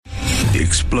The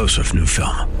explosive new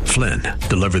film, Flynn,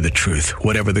 deliver the truth,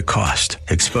 whatever the cost,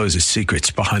 exposes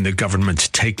secrets behind the government's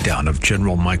takedown of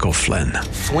General Michael Flynn.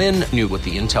 Flynn knew what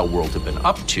the intel world had been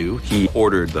up to. He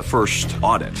ordered the first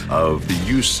audit of the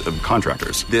use of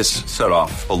contractors. This set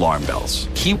off alarm bells.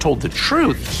 He told the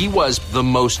truth. He was the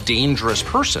most dangerous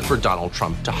person for Donald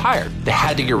Trump to hire. They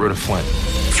had to get rid of Flynn.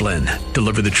 Flynn,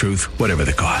 deliver the truth, whatever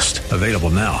the cost. Available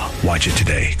now. Watch it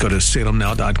today. Go to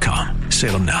salemnow.com.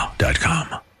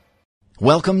 salemnow.com.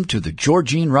 Welcome to the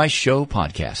Georgene Rice Show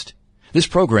podcast. This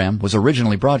program was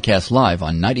originally broadcast live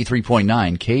on 93.9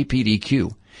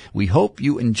 KPDQ. We hope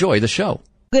you enjoy the show.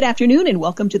 Good afternoon and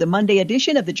welcome to the Monday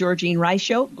edition of the Georgene Rice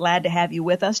Show. Glad to have you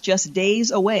with us just days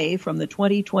away from the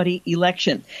 2020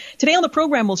 election. Today on the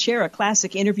program, we'll share a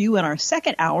classic interview in our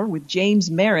second hour with James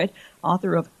Merritt,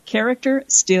 author of Character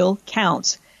Still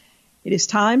Counts. It is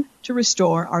time to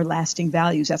restore our lasting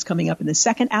values. That's coming up in the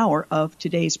second hour of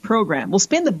today's program. We'll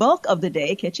spend the bulk of the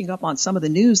day catching up on some of the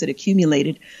news that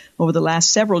accumulated over the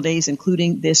last several days,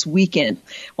 including this weekend.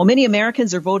 While many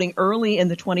Americans are voting early in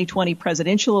the 2020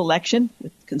 presidential election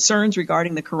with concerns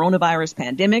regarding the coronavirus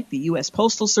pandemic, the U.S.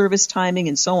 Postal Service timing,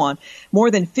 and so on,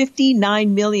 more than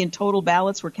 59 million total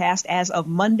ballots were cast as of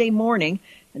Monday morning.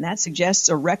 And that suggests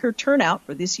a record turnout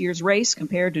for this year's race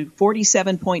compared to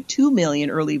 47.2 million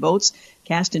early votes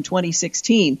cast in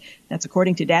 2016. That's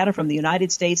according to data from the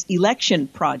United States Election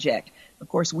Project. Of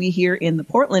course, we here in the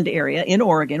Portland area in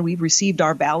Oregon, we've received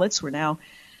our ballots. We're now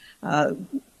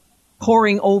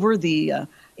poring over the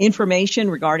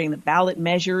information regarding the ballot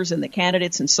measures and the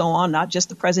candidates and so on, not just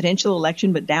the presidential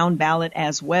election, but down ballot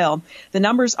as well. The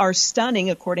numbers are stunning,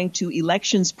 according to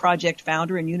Elections Project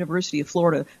founder and University of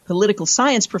Florida political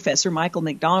science professor Michael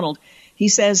McDonald. He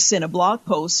says in a blog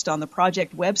post on the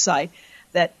project website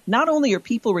that not only are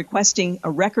people requesting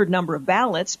a record number of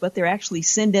ballots, but they're actually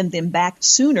sending them back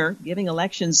sooner, giving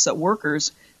elections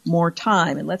workers more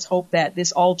time. And let's hope that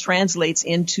this all translates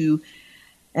into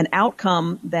an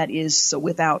outcome that is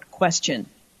without question.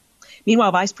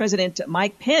 Meanwhile, Vice President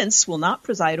Mike Pence will not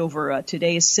preside over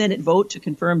today's Senate vote to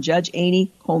confirm Judge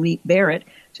Amy Coney Barrett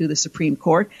to the Supreme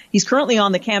Court. He's currently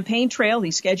on the campaign trail.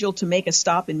 He's scheduled to make a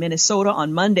stop in Minnesota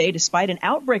on Monday, despite an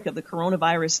outbreak of the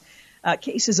coronavirus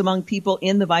cases among people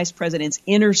in the vice president's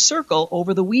inner circle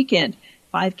over the weekend.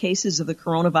 5 cases of the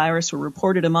coronavirus were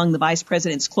reported among the vice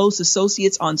president's close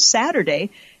associates on Saturday,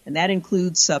 and that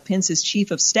includes Pence's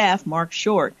chief of staff, Mark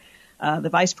Short. The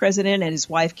vice president and his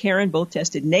wife, Karen, both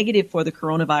tested negative for the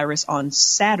coronavirus on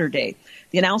Saturday.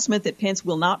 The announcement that Pence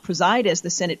will not preside as the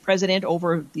Senate president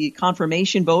over the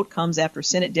confirmation vote comes after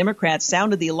Senate Democrats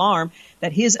sounded the alarm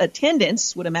that his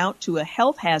attendance would amount to a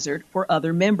health hazard for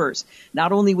other members.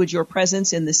 Not only would your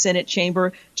presence in the Senate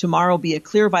chamber tomorrow be a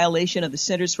clear violation of the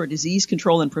Centers for Disease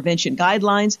Control and Prevention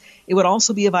guidelines, it would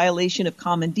also be a violation of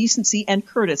common decency and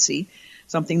courtesy,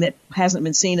 something that hasn't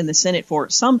been seen in the Senate for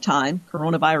some time,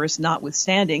 coronavirus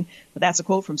notwithstanding. But that's a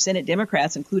quote from Senate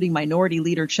Democrats, including Minority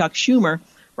Leader Chuck Schumer,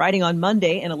 writing on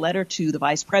Monday in a letter to the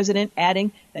vice president,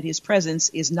 adding that his presence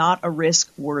is not a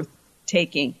risk worth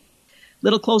taking.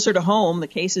 Little closer to home, the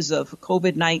cases of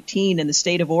COVID-19 in the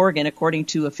state of Oregon, according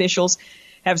to officials,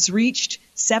 have reached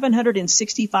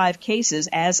 765 cases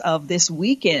as of this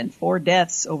weekend, 4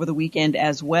 deaths over the weekend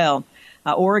as well.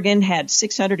 Oregon had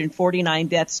 649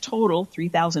 deaths total,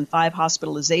 3,005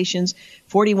 hospitalizations,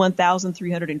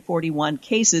 41,341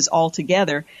 cases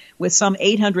altogether, with some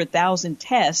 800,000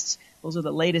 tests. Those are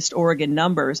the latest Oregon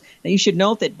numbers. Now, you should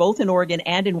note that both in Oregon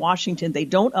and in Washington, they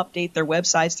don't update their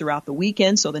websites throughout the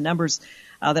weekend, so the numbers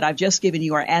that I've just given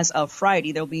you are as of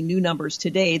Friday. There'll be new numbers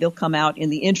today. They'll come out in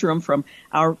the interim from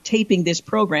our taping this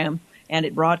program and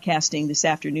it broadcasting this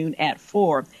afternoon at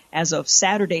 4. As of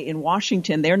Saturday in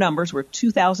Washington, their numbers were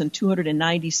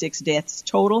 2,296 deaths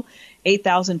total,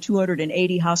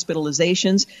 8,280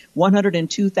 hospitalizations,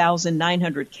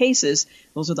 102,900 cases.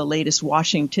 Those are the latest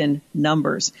Washington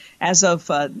numbers. As of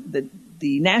the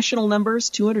national numbers,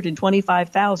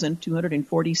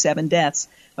 225,247 deaths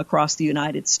across the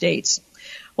United States.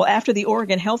 Well, after the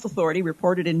Oregon Health Authority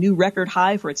reported a new record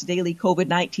high for its daily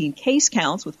COVID-19 case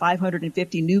counts with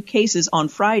 550 new cases on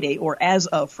Friday, or as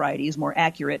of Friday is more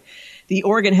accurate, the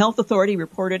Oregon Health Authority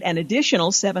reported an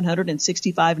additional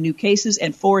 765 new cases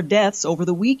and 4 deaths over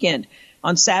the weekend.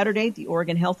 On Saturday, the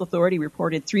Oregon Health Authority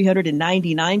reported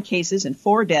 399 cases and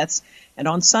 4 deaths, and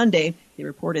on Sunday, they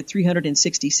reported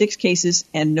 366 cases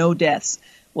and no deaths.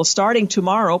 Well, starting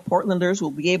tomorrow, Portlanders will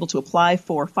be able to apply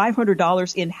for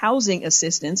 $500 in housing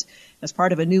assistance as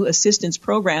part of a new assistance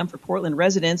program for Portland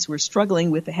residents who are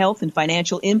struggling with the health and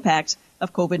financial impacts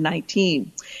of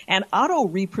COVID-19. And auto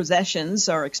repossessions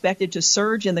are expected to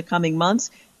surge in the coming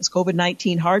months As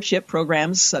COVID-19 hardship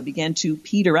programs begin to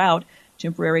peter out,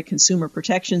 temporary consumer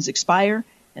protections expire,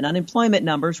 and unemployment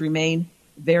numbers remain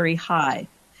very high.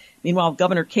 Meanwhile,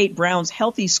 Governor Kate Brown's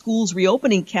Healthy Schools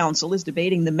Reopening Council is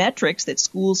debating the metrics that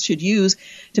schools should use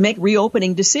to make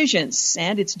reopening decisions,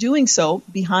 and it's doing so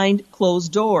behind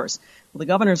closed doors. Well, the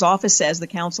governor's office says the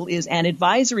council is an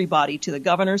advisory body to the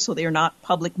governor, so they are not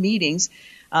public meetings.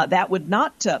 That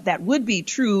would be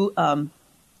true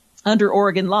under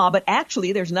Oregon law, but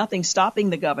actually there's nothing stopping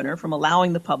the governor from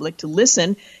allowing the public to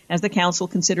listen as the council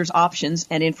considers options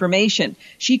and information.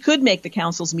 She could make the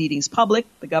council's meetings public.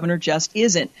 The governor just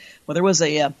isn't. Well, there was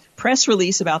a press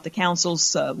release about the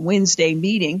council's Wednesday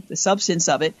meeting, the substance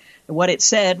of it, and what it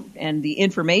said, and the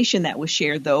information that was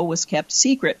shared, though, was kept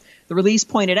secret. The release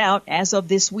pointed out, as of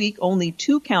this week, only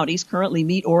 2 counties currently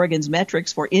meet Oregon's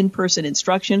metrics for in-person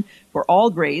instruction for all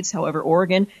grades. However,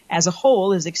 Oregon as a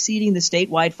whole is exceeding the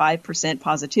statewide 5%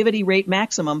 positivity rate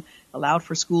maximum allowed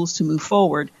for schools to move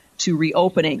forward to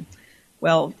reopening.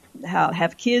 Well,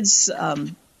 have kids,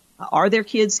 are there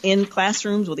kids in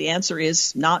classrooms? Well, the answer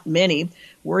is not many.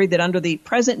 Worried that under the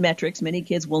present metrics, many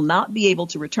kids will not be able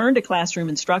to return to classroom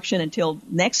instruction until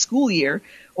next school year,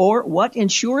 or what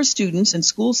ensures students and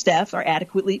school staff are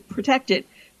adequately protected.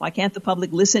 Why can't the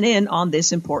public listen in on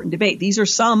this important debate? These are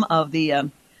some of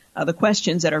the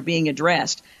questions that are being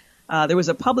addressed. There was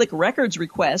a public records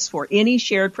request for any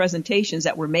shared presentations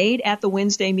that were made at the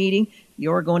Wednesday meeting. The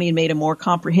Oregonian made a more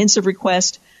comprehensive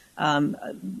request,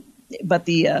 but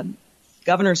the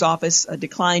governor's office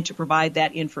declined to provide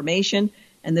that information,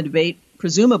 and the debate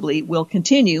presumably will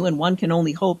continue, and one can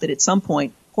only hope that at some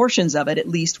point portions of it at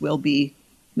least will be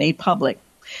made public.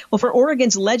 Well, for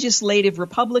Oregon's legislative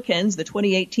Republicans, the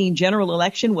 2018 general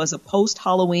election was a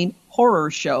post-Halloween horror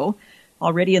show.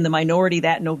 Already in the minority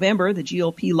that November, the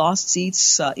GOP lost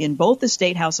seats in both the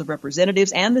State House of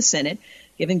Representatives and the Senate,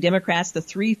 giving Democrats the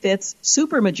 3/5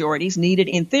 supermajorities needed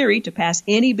in theory to pass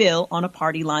any bill on a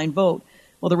party line vote.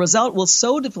 Well, the result was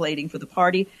so deflating for the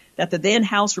party that the then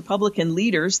House Republican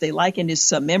leaders, they likened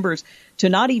his members to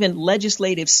not even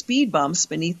legislative speed bumps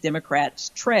beneath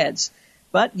Democrats' treads.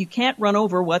 But you can't run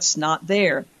over what's not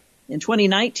there. In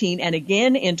 2019 and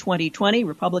again in 2020,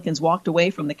 Republicans walked away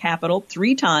from the Capitol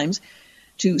 3 times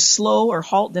to slow or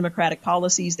halt Democratic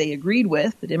policies they agreed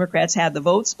with. The Democrats had the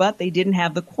votes, but they didn't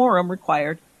have the quorum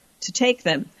required to take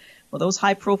them. Well, those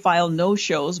high-profile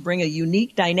no-shows bring a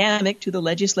unique dynamic to the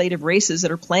legislative races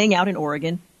that are playing out in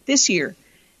Oregon this year.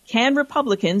 Can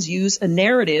Republicans use a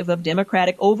narrative of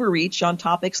Democratic overreach on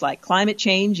topics like climate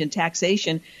change and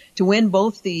taxation to win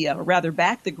both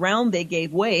back the ground they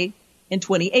gave way in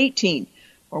 2018?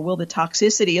 Or will the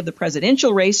toxicity of the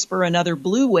presidential race spur another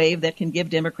blue wave that can give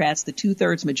Democrats the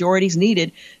 2/3 majorities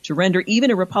needed to render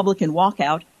even a Republican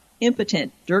walkout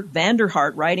impotent? Dirk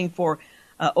Vanderhart, writing for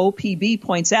OPB,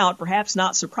 points out, perhaps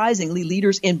not surprisingly,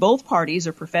 leaders in both parties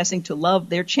are professing to love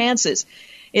their chances.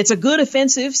 It's a good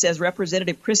offensive, says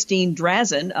Representative Christine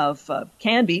Drazen of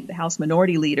Canby, the House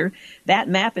Minority Leader. That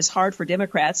map is hard for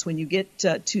Democrats when you get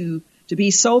to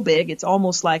be so big. It's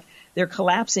almost like they're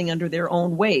collapsing under their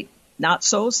own weight. Not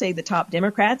so, say the top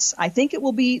Democrats. I think it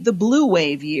will be the blue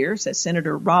wave year, says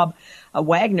Senator Rob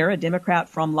Wagner, a Democrat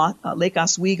from Lake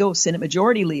Oswego, Senate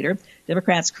Majority Leader.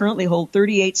 Democrats currently hold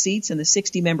 38 seats in the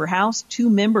 60-member House,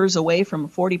 2 members away from a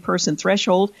 40-person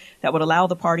threshold that would allow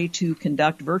the party to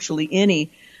conduct virtually any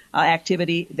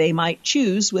activity they might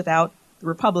choose without the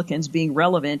Republicans being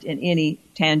relevant in any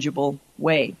tangible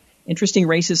way. Interesting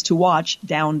races to watch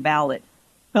down ballot.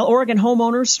 Well, Oregon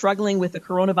homeowners struggling with the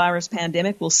coronavirus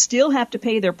pandemic will still have to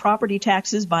pay their property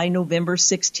taxes by November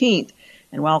 16th.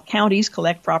 And while counties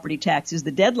collect property taxes,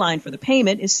 the deadline for the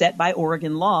payment is set by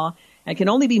Oregon law and can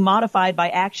only be modified by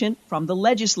action from the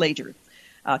legislature.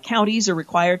 Counties are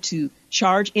required to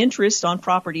charge interest on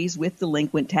properties with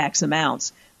delinquent tax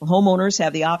amounts. Well, homeowners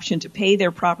have the option to pay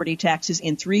their property taxes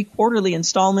in 3 quarterly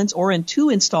installments or in 2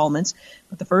 installments,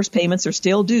 but the first payments are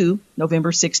still due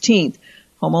November 16th.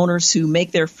 Homeowners who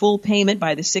make their full payment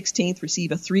by the 16th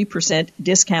receive a 3%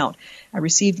 discount. I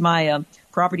received my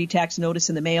property tax notice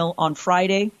in the mail on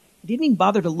Friday. I didn't even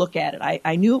bother to look at it.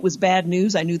 I knew it was bad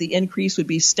news. I knew the increase would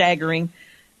be staggering.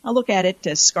 I'll look at it,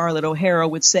 as Scarlett O'Hara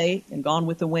would say, and Gone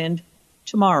with the Wind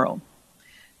tomorrow.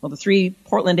 Well, the 3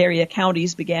 Portland area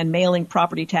counties began mailing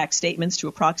property tax statements to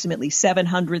approximately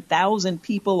 700,000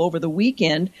 people over the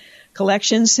weekend.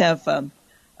 Collections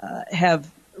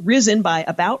have risen by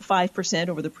about 5%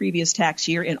 over the previous tax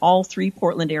year in all 3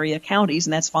 Portland area counties,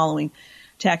 and that's following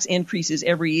tax increases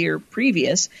every year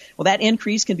previous. Well, that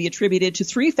increase can be attributed to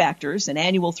 3 factors: an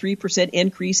annual 3%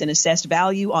 increase in assessed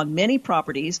value on many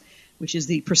properties, which is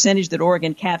the percentage that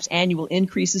Oregon caps annual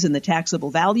increases in the taxable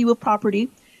value of property,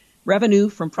 revenue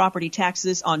from property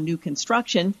taxes on new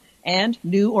construction, and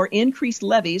new or increased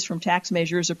levies from tax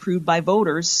measures approved by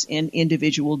voters in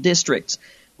individual districts.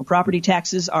 Well, property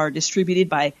taxes are distributed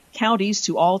by counties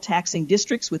to all taxing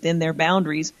districts within their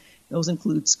boundaries. Those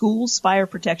include schools, fire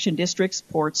protection districts,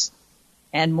 ports,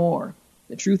 and more.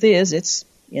 The truth is, it's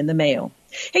in the mail.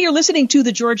 Hey, you're listening to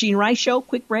The Georgene Rice Show.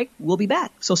 Quick break. We'll be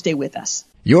back, so stay with us.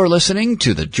 You're listening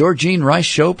to The Georgene Rice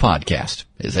Show podcast.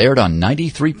 It's aired on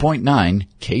 93.9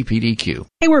 KPDQ.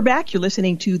 Hey, we're back. You're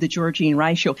listening to The Georgene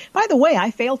Rice Show. By the way, I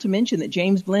failed to mention that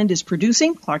James Blend is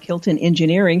producing, Clark Hilton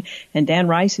engineering, and Dan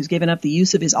Rice has given up the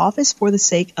use of his office for the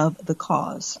sake of the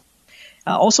cause.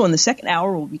 Also in the second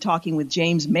hour, we'll be talking with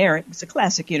James Merritt. It's a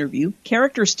classic interview.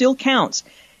 Character still counts.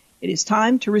 It is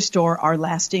time to restore our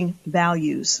lasting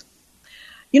values.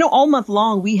 You know, all month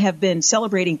long, we have been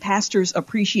celebrating Pastors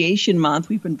Appreciation Month.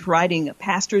 We've been providing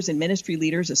pastors and ministry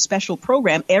leaders a special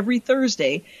program every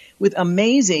Thursday with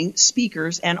amazing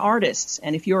speakers and artists.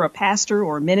 And if you're a pastor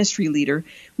or ministry leader,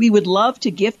 we would love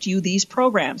to gift you these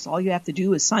programs. All you have to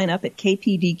do is sign up at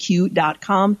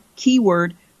kpdq.com,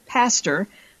 keyword pastor.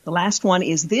 The last one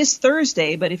is this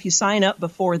Thursday, but if you sign up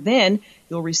before then,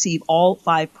 you'll receive all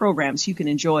 5 programs. You can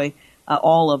enjoy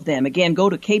all of them. Again, go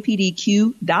to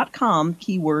kpdq.com,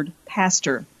 keyword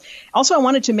pastor. Also, I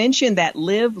wanted to mention that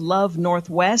Live Love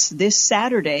Northwest this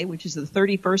Saturday, which is the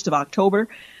 31st of October,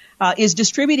 is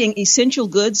distributing essential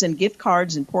goods and gift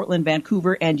cards in Portland,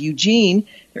 Vancouver, and Eugene.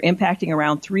 They're impacting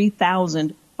around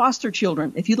 3,000 foster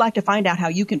children. If you'd like to find out how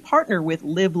you can partner with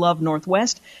Live Love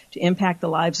Northwest to impact the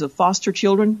lives of foster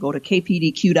children, go to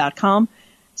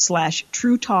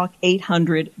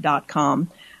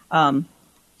kpdq.com/truetalk800.com.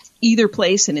 Either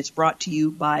place, and it's brought to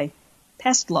you by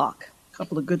PestLock. A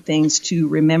couple of good things to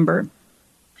remember.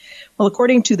 Well,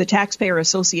 according to the Taxpayer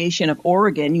Association of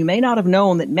Oregon, you may not have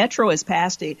known that Metro has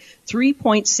passed a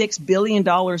 $3.6 billion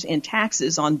in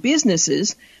taxes on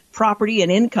businesses, property,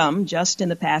 and income just in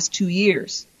the past 2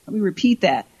 years. Let me repeat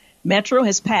that. Metro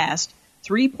has passed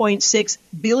 $3.6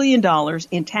 billion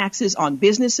in taxes on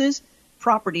businesses,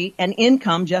 property, and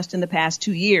income just in the past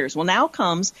 2 years. Well, now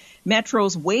comes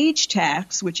Metro's wage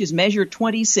tax, which is Measure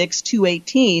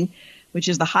 26-218, which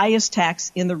is the highest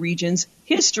tax in the region's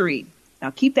history.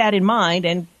 Now, keep that in mind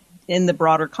and in the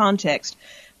broader context.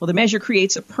 Well, the measure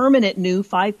creates a permanent new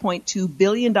 $5.2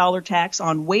 billion tax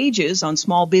on wages on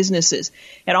small businesses.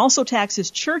 It also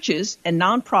taxes churches and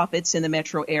nonprofits in the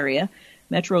metro area.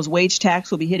 Metro's wage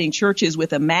tax will be hitting churches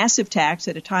with a massive tax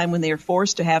at a time when they are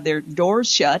forced to have their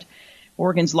doors shut.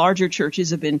 Oregon's larger churches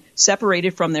have been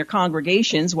separated from their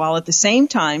congregations while at the same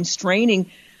time straining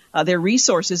their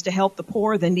resources to help the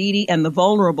poor, the needy, and the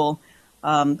vulnerable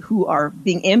who are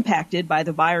being impacted by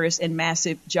the virus and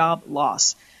massive job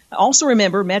loss. Also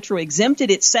remember, Metro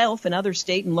exempted itself and other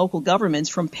state and local governments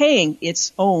from paying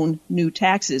its own new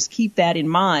taxes. Keep that in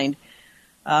mind.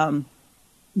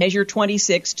 Measure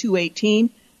 26-218,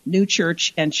 new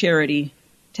church and charity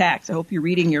tax. I hope you're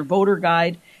reading your voter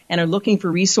guide and are looking for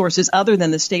resources other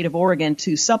than the state of Oregon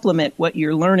to supplement what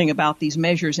you're learning about these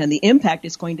measures and the impact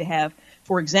it's going to have,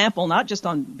 for example, not just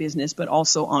on business, but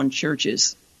also on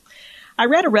churches. I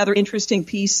read a rather interesting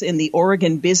piece in the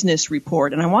Oregon Business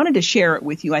Report, and I wanted to share it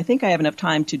with you. I think I have enough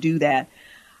time to do that.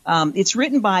 It's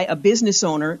written by a business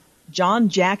owner, John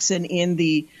Jackson, in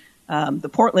the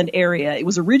Portland area. It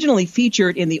was originally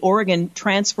featured in the Oregon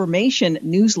Transformation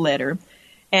newsletter.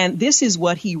 And this is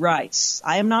what he writes.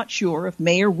 I am not sure if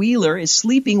Mayor Wheeler is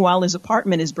sleeping while his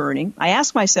apartment is burning. I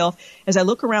ask myself, as I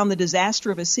look around the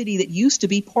disaster of a city that used to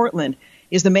be Portland,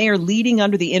 is the mayor leading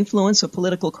under the influence of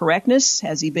political correctness?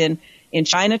 Has he been in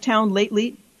Chinatown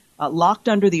lately, locked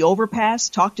under the overpass,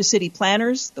 talked to city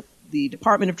planners, the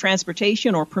Department of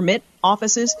Transportation or permit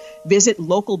offices, visit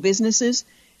local businesses?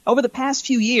 Over the past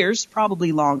few years,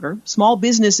 probably longer, small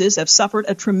businesses have suffered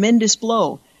a tremendous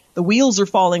blow. The wheels are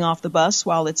falling off the bus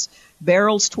while it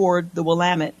barrels toward the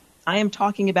Willamette. I am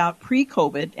talking about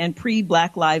pre-COVID and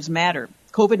pre-Black Lives Matter.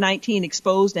 COVID-19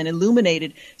 exposed and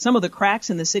illuminated some of the cracks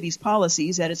in the city's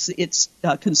policies as it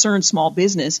concerns small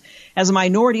business. As a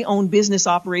minority-owned business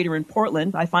operator in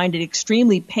Portland, I find it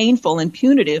extremely painful and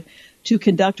punitive to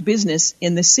conduct business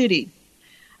in the city.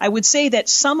 I would say that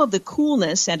some of the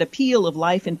coolness and appeal of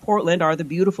life in Portland are the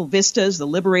beautiful vistas, the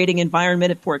liberating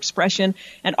environment for expression,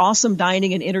 and awesome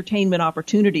dining and entertainment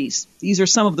opportunities. These are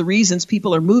some of the reasons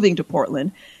people are moving to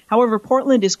Portland. However,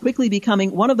 Portland is quickly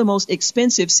becoming one of the most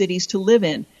expensive cities to live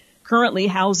in. Currently,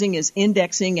 housing is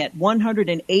indexing at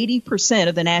 180%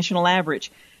 of the national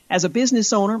average. As a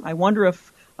business owner, I wonder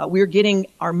if We're getting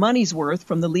our money's worth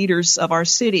from the leaders of our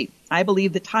city. I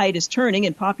believe the tide is turning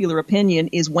and popular opinion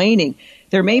is waning.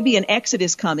 There may be an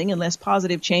exodus coming unless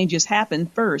positive changes happen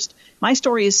first. My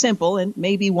story is simple and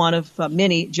may be one of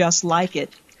many just like it.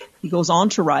 He goes on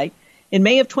to write, in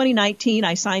May of 2019,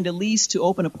 I signed a lease to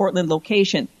open a Portland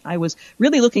location. I was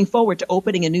really looking forward to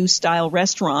opening a new style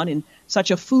restaurant in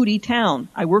such a foodie town.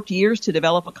 I worked years to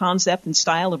develop a concept and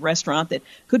style of restaurant that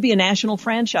could be a national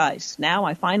franchise. Now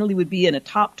I finally would be in a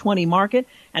top 20 market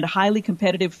and a highly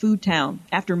competitive food town.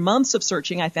 After months of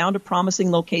searching, I found a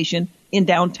promising location in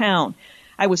downtown.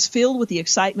 I was filled with the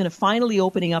excitement of finally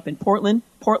opening up in Portland.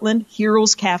 Portland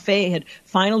Heroes Cafe had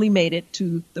finally made it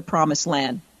to the promised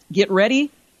land. Get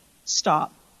ready.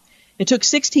 Stop. It took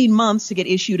 16 months to get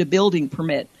issued a building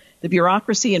permit. The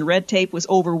bureaucracy and red tape was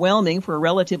overwhelming for a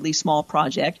relatively small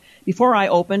project. Before I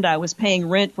opened, I was paying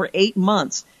rent for 8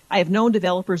 months. I have known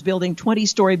developers building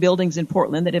 20-story buildings in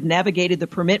Portland that have navigated the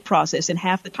permit process in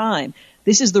half the time.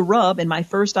 This is the rub and my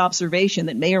first observation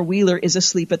that Mayor Wheeler is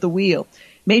asleep at the wheel.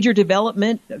 Major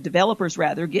developers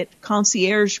get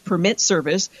concierge permit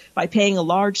service by paying a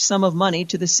large sum of money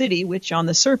to the city, which on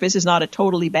the surface is not a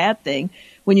totally bad thing.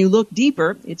 When you look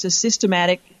deeper, it is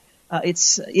systemic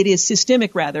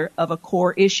of a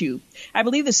core issue. I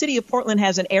believe the city of Portland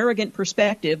has an arrogant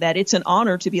perspective that it's an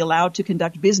honor to be allowed to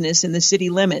conduct business in the city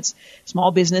limits.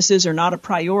 Small businesses are not a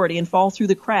priority and fall through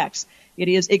the cracks. It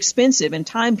is expensive and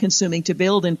time-consuming to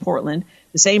build in Portland.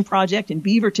 The same project in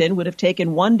Beaverton would have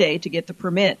taken 1 day to get the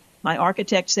permit. My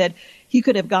architect said he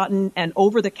could have gotten an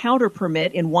over-the-counter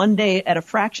permit in 1 day at a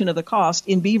fraction of the cost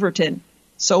in Beaverton.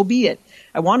 So be it.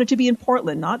 I wanted to be in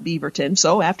Portland, not Beaverton.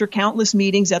 So after countless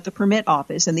meetings at the permit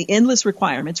office and the endless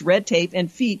requirements, red tape,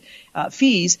 and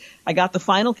fees, I got the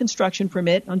final construction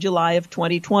permit on July of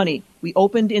 2020. We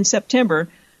opened in September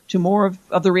to more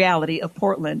of the reality of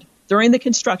Portland. During the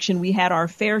construction, we had our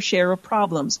fair share of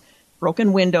problems.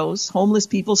 Broken windows, homeless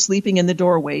people sleeping in the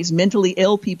doorways, mentally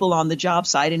ill people on the job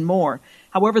site, and more.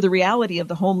 However, the reality of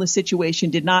the homeless situation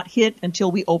did not hit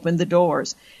until we opened the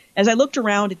doors. As I looked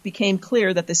around, it became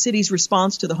clear that the city's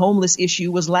response to the homeless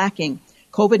issue was lacking.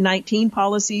 COVID-19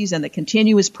 policies and the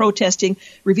continuous protesting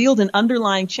revealed an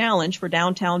underlying challenge for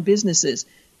downtown businesses.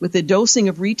 With the dosing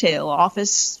of retail,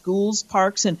 office, schools,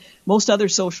 parks, and most other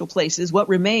social places, what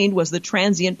remained was the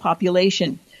transient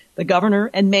population. The governor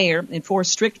and mayor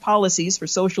enforced strict policies for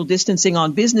social distancing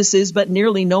on businesses, but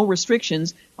nearly no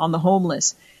restrictions on the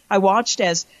homeless. I watched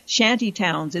as shanty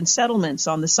towns and settlements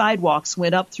on the sidewalks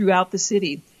went up throughout the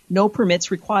city. No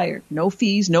permits required, no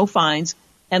fees, no fines,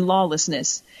 and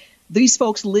lawlessness. These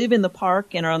folks live in the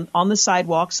park and are on the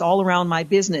sidewalks all around my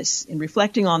business. In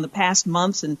reflecting on the past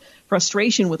months and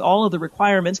frustration with all of the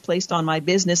requirements placed on my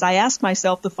business, I asked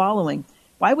myself the following.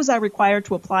 Why was I required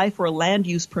to apply for a land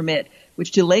use permit,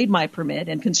 which delayed my permit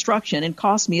and construction and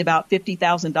cost me about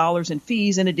 $50,000 in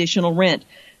fees and additional rent?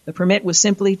 The permit was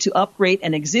simply to upgrade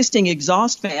an existing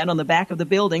exhaust fan on the back of the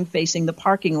building facing the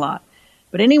parking lot.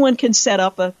 But anyone can set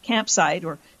up a campsite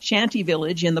or shanty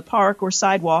village in the park or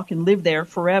sidewalk and live there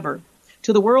forever.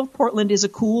 To the world, Portland is a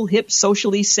cool, hip,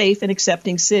 socially safe, and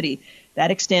accepting city.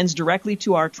 That extends directly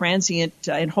to our transient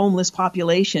and homeless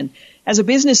population. As a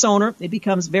business owner, it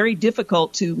becomes very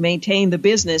difficult to maintain the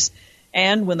business,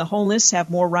 and when the homeless have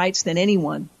more rights than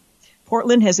anyone.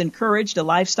 Portland has encouraged a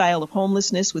lifestyle of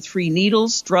homelessness with free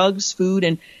needles, drugs, food,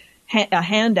 and a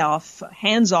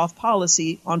hands-off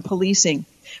policy on policing.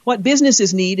 What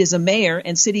businesses need is a mayor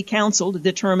and city council to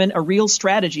determine a real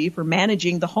strategy for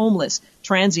managing the homeless,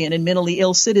 transient, and mentally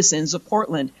ill citizens of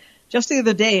Portland. Just the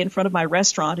other day, in front of my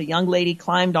restaurant, a young lady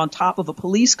climbed on top of a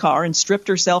police car and stripped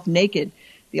herself naked.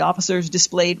 The officers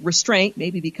displayed restraint,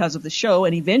 maybe because of the show,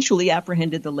 and eventually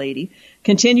apprehended the lady.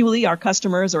 Continually, our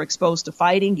customers are exposed to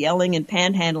fighting, yelling, and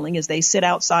panhandling as they sit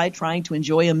outside trying to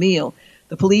enjoy a meal.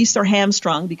 The police are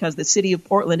hamstrung because the city of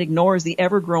Portland ignores the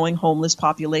ever-growing homeless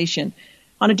population.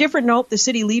 On a different note, the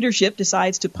city leadership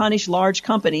decides to punish large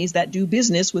companies that do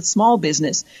business with small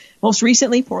business. Most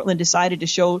recently, Portland decided to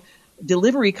show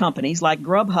delivery companies like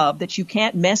Grubhub that you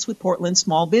can't mess with Portland's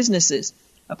small businesses.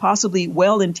 A possibly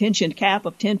well-intentioned cap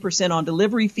of 10% on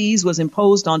delivery fees was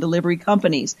imposed on delivery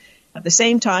companies. At the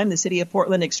same time, the city of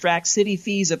Portland extracts city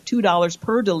fees of $2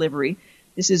 per delivery.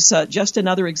 This is just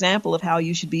another example of how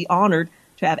you should be honored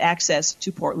to have access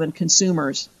to Portland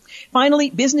consumers. Finally,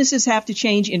 businesses have to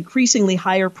change increasingly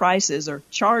higher prices or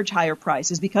charge higher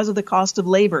prices because of the cost of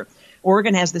labor.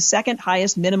 Oregon has the second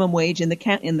highest minimum wage in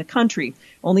the country,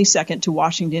 only second to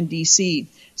Washington, D.C.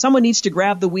 Someone needs to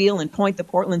grab the wheel and point the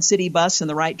Portland City bus in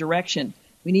the right direction.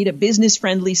 We need a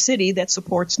business-friendly city that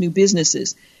supports new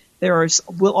businesses.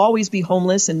 Will always be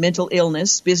homeless and mental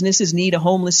illness. Businesses need a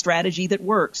homeless strategy that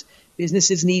works.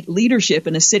 Businesses need leadership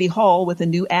in a city hall with a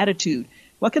new attitude.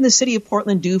 What can the city of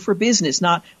Portland do for business,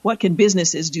 not what can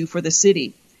businesses do for the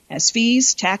city? As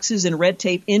fees, taxes, and red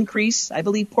tape increase, I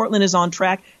believe Portland is on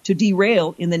track to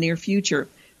derail in the near future.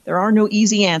 There are no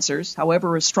easy answers.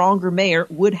 However, a stronger mayor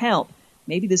would help.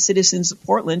 Maybe the citizens of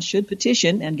Portland should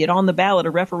petition and get on the ballot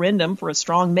a referendum for a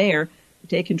strong mayor to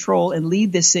take control and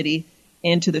lead this city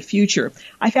into the future.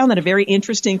 I found that a very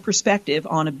interesting perspective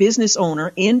on a business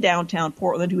owner in downtown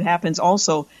Portland who happens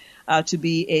also to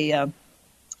be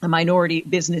a minority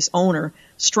business owner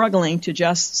struggling to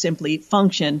just simply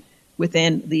function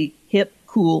within the hip,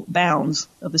 cool bounds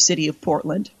of the city of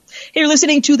Portland. You're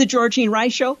listening to The Georgene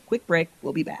Rice Show. Quick break.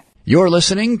 We'll be back. You're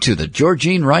listening to The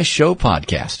Georgene Rice Show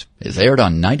podcast. It's aired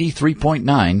on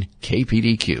 93.9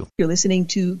 KPDQ. You're listening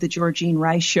to The Georgene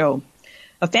Rice Show.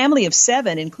 A family of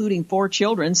 7, including 4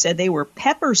 children, said they were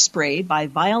pepper sprayed by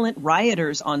violent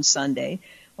rioters on Sunday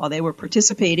while they were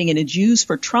participating in a Jews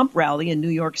for Trump rally in New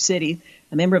York City.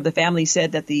 A member of the family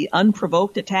said that the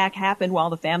unprovoked attack happened while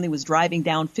the family was driving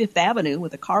down Fifth Avenue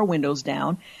with the car windows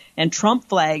down and Trump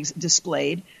flags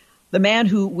displayed. The man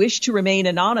who wished to remain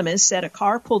anonymous said a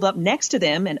car pulled up next to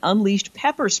them and unleashed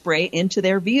pepper spray into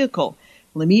their vehicle.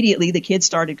 Well, immediately the kids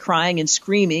started crying and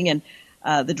screaming, and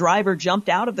the driver jumped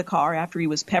out of the car after he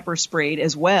was pepper sprayed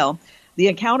as well. The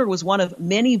encounter was one of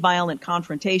many violent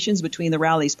confrontations between the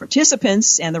rally's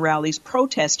participants and the rally's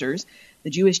protesters. The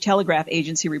Jewish Telegraph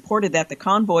Agency reported that the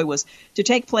convoy was to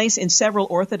take place in several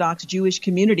Orthodox Jewish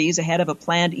communities ahead of a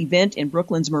planned event in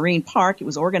Brooklyn's Marine Park. It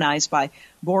was organized by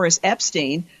Boris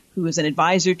Epstein, who is an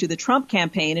advisor to the Trump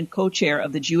campaign and co-chair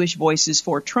of the Jewish Voices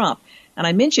for Trump. And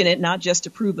I mention it not just to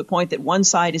prove the point that one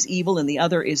side is evil and the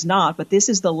other is not, but this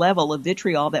is the level of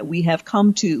vitriol that we have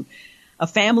come to. A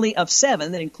family of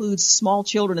 7 that includes small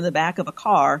children in the back of a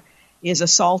car is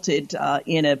assaulted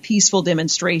in a peaceful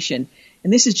demonstration.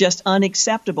 And this is just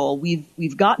unacceptable.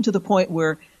 We've gotten to the point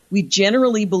where we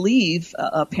generally believe,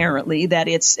 apparently, that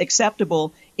it's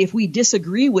acceptable if we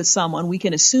disagree with someone, we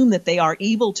can assume that they are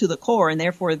evil to the core and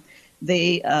therefore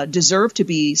they deserve to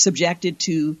be subjected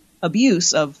to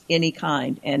abuse of any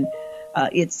kind. And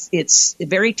it's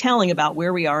very telling about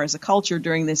where we are as a culture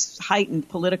during this heightened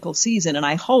political season. And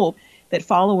I hope that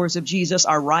followers of Jesus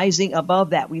are rising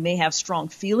above that. We may have strong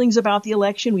feelings about the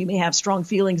election. We may have strong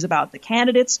feelings about the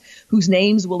candidates whose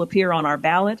names will appear on our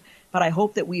ballot. But I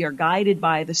hope that we are guided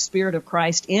by the Spirit of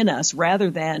Christ in us rather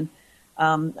than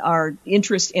our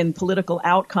interest in political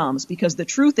outcomes. Because the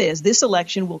truth is, this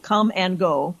election will come and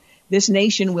go. This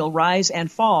nation will rise and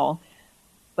fall.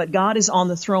 But God is on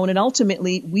the throne, and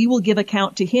ultimately we will give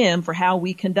account to Him for how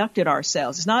we conducted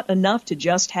ourselves. It's not enough to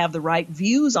just have the right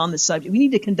views on the subject. We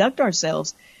need to conduct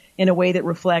ourselves in a way that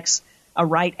reflects a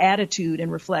right attitude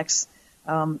and reflects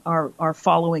our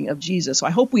following of Jesus. So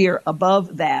I hope we are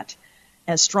above that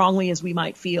as strongly as we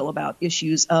might feel about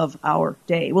issues of our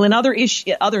day. Well, in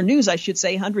other news, I should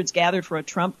say, hundreds gathered for a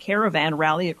Trump caravan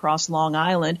rally across Long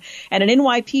Island, and an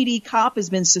NYPD cop has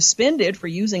been suspended for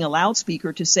using a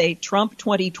loudspeaker to say Trump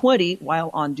 2020 while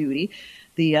on duty.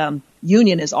 The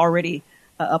union has already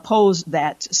opposed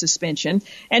that suspension.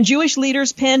 And Jewish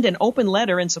leaders penned an open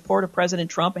letter in support of President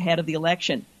Trump ahead of the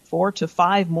election. 4 to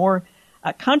 5 more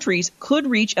countries could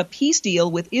reach a peace deal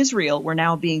with Israel, we're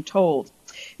now being told.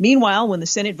 Meanwhile, when the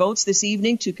Senate votes this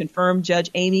evening to confirm Judge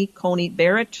Amy Coney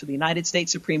Barrett to the United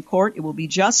States Supreme Court, it will be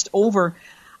just over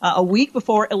a week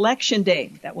before Election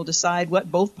Day. That will decide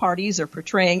what both parties are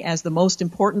portraying as the most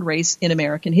important race in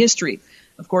American history.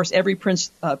 Of course, every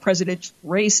presidential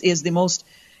race is the most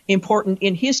important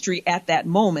in history at that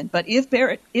moment. But if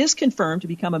Barrett is confirmed to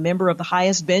become a member of the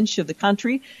highest bench of the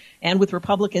country, and with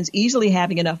Republicans easily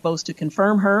having enough votes to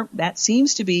confirm her, that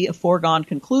seems to be a foregone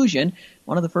conclusion.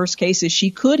 One of the first cases she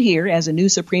could hear as a new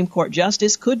Supreme Court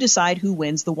justice could decide who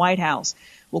wins the White House.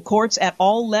 Well, courts at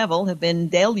all levels have been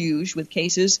deluged with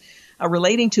cases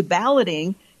relating to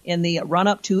balloting in the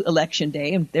run-up to Election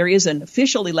Day. And there is an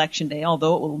official Election Day,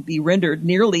 although it will be rendered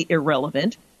nearly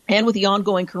irrelevant. And with the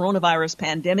ongoing coronavirus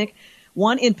pandemic,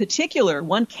 one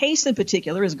case in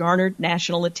particular has garnered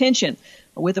national attention,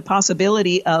 with the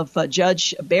possibility of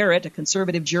Judge Barrett, a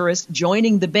conservative jurist,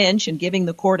 joining the bench and giving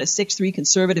the court a 6-3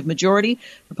 conservative majority.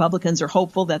 Republicans are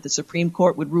hopeful that the Supreme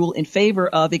Court would rule in favor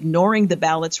of ignoring the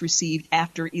ballots received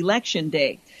after Election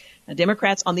Day. Now,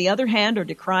 Democrats, on the other hand, are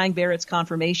decrying Barrett's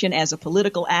confirmation as a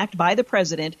political act by the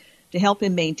president to help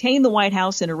him maintain the White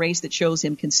House in a race that shows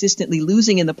him consistently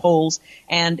losing in the polls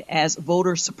and as a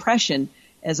voter suppression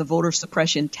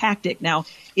tactic. Now,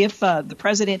 if the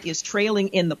president is trailing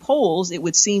in the polls, it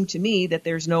would seem to me that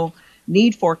there's no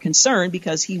need for concern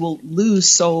because he will lose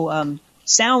so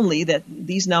soundly that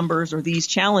these numbers or these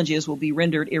challenges will be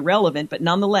rendered irrelevant. But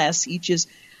nonetheless, each is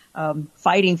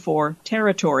fighting for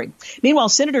territory. Meanwhile,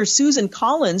 Senator Susan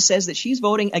Collins says that she's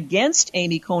voting against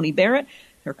Amy Coney Barrett,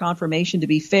 her confirmation to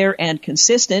be fair and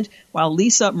consistent, while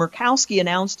Lisa Murkowski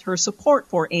announced her support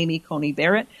for Amy Coney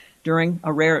Barrett during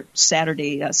a rare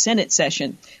Saturday Senate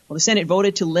session. Well, the Senate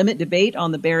voted to limit debate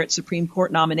on the Barrett Supreme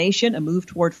Court nomination, a move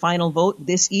toward final vote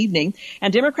this evening.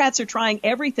 And Democrats are trying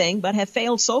everything but have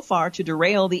failed so far to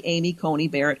derail the Amy Coney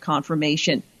Barrett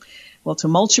confirmation. Well,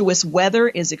 tumultuous weather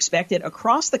is expected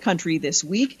across the country this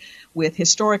week, with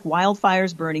historic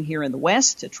wildfires burning here in the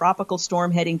west, a tropical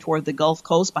storm heading toward the Gulf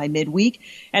Coast by midweek,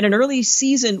 and an early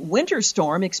season winter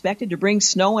storm expected to bring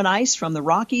snow and ice from the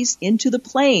Rockies into the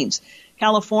plains.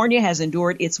 California has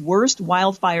endured its worst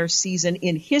wildfire season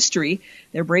in history.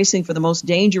 They're bracing for the most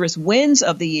dangerous winds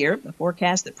of the year, a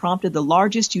forecast that prompted the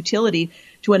largest utility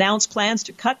to announce plans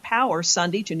to cut power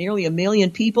Sunday to nearly 1 million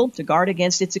people to guard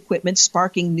against its equipment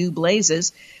sparking new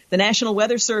blazes. The National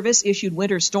Weather Service issued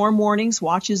winter storm warnings,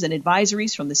 watches, and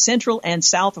advisories from the central and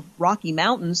south of Rocky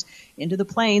Mountains into the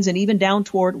plains and even down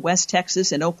toward West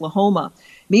Texas and Oklahoma.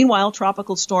 Meanwhile,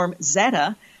 Tropical Storm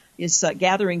Zeta is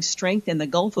gathering strength in the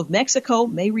Gulf of Mexico,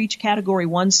 may reach Category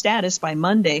 1 status by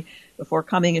Monday before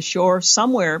coming ashore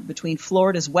somewhere between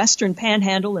Florida's western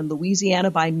panhandle and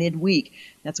Louisiana by midweek.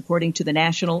 That's according to the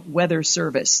National Weather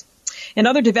Service. In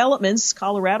other developments,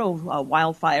 Colorado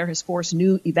wildfire has forced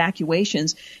new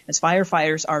evacuations as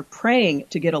firefighters are praying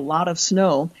to get a lot of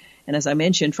snow. And as I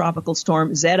mentioned, Tropical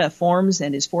Storm Zeta forms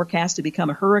and is forecast to become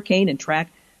a hurricane and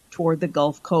track toward the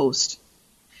Gulf Coast.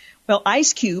 Well,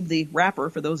 Ice Cube, the rapper,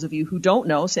 for those of you who don't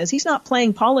know, says he's not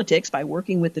playing politics by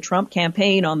working with the Trump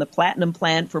campaign on the Platinum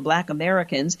Plan for Black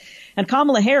Americans. And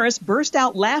Kamala Harris burst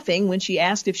out laughing when she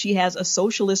asked if she has a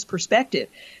socialist perspective.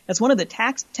 That's one of the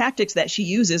tactics that she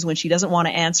uses when she doesn't want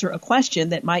to answer a question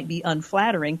that might be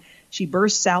unflattering. She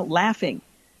bursts out laughing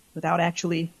without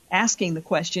actually asking the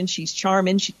question. She's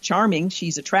charming,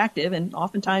 she's attractive, and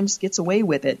oftentimes gets away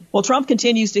with it. Well, Trump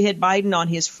continues to hit Biden on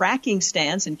his fracking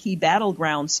stance in key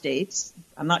battleground states.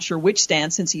 I'm not sure which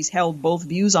stance, since he's held both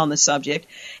views on the subject.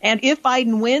 And if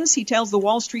Biden wins, he tells the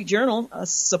Wall Street Journal Wall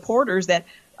Street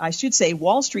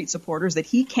supporters, that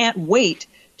he can't wait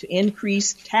to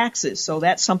increase taxes. So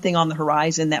that's something on the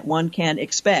horizon that one can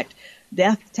expect.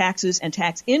 Death taxes and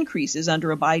tax increases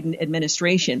under a Biden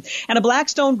administration. And a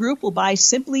Blackstone group will buy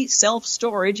Simply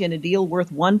Self-Storage in a deal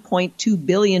worth $1.2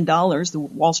 billion, the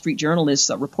Wall Street Journal is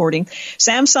reporting.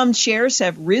 Samsung shares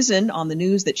have risen on the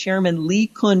news that Chairman Lee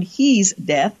Kun-hee's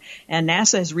death, and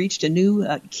NASA has reached a new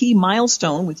key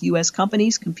milestone with U.S.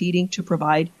 companies competing to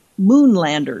provide moon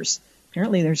landers.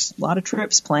 Apparently there's a lot of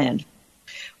trips planned.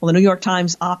 Well, the New York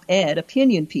Times op-ed,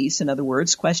 opinion piece, in other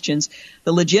words, questions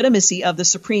the legitimacy of the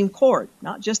Supreme Court,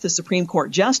 not just the Supreme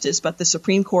Court justice, but the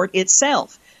Supreme Court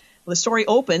itself. Well, the story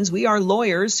opens, we are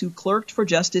lawyers who clerked for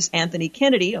Justice Anthony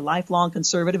Kennedy, a lifelong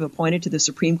conservative appointed to the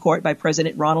Supreme Court by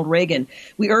President Ronald Reagan.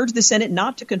 We urge the Senate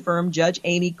not to confirm Judge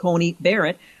Amy Coney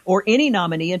Barrett or any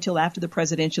nominee until after the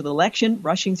presidential election.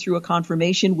 Rushing through a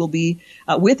confirmation will be,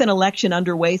 with an election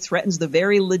underway, threatens the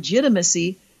very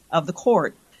legitimacy of the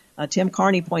court. Tim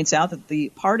Carney points out that the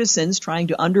partisans trying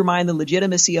to undermine the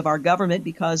legitimacy of our government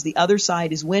because the other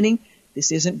side is winning,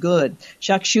 this isn't good.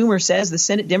 Chuck Schumer says the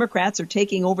Senate Democrats are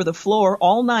taking over the floor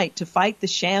all night to fight the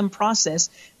sham process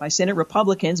by Senate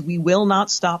Republicans. We will not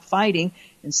stop fighting.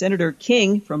 And Senator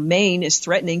King from Maine is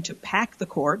threatening to pack the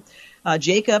court.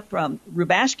 Jacob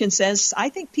Rubashkin says, I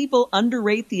think people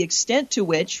underrate the extent to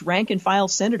which rank-and-file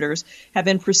senators have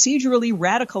been procedurally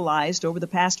radicalized over the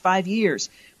past 5 years.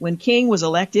 When King was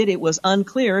elected, it was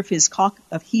unclear if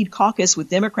he'd caucus with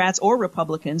Democrats or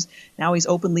Republicans. Now he's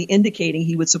openly indicating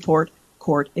he would support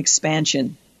court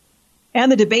expansion.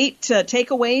 And the debate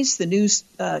takeaways, the news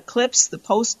clips, the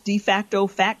post-de facto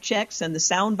fact checks, and the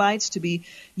sound bites to be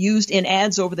used in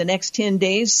ads over the next 10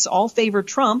 days all favor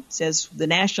Trump, says the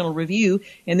National Review.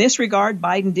 In this regard,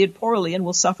 Biden did poorly and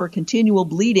will suffer continual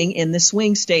bleeding in the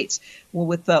swing states. Well,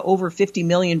 with over 50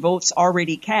 million votes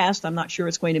already cast, I'm not sure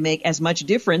it's going to make as much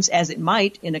difference as it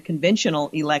might in a conventional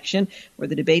election where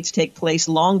the debates take place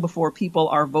long before people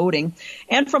are voting.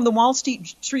 And from the Wall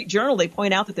Street Journal, they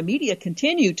point out that the media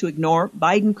continue to ignore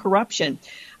Biden corruption.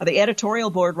 The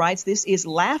editorial board writes, this is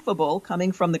laughable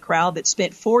coming from the crowd that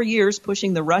spent 4 years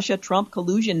pushing the Russia-Trump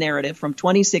collusion narrative from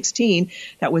 2016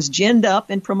 that was ginned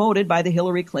up and promoted by the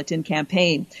Hillary Clinton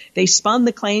campaign. They spun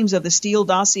the claims of the Steele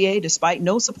dossier despite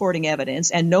no supporting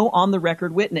evidence and no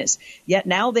on-the-record witness. Yet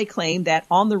now they claim that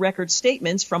on-the-record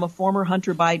statements from a former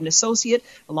Hunter Biden associate,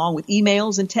 along with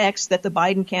emails and texts that the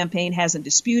Biden campaign hasn't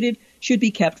disputed, should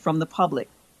be kept from the public.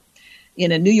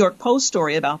 In a New York Post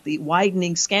story about the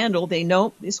widening scandal, they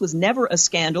note this was never a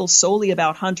scandal solely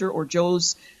about Hunter or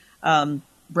Joe's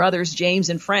brothers, James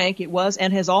and Frank. It was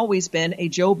and has always been a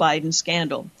Joe Biden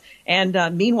scandal.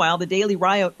 And meanwhile, the Daily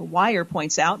Wire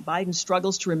points out Biden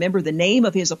struggles to remember the name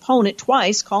of his opponent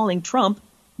twice, calling Trump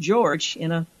George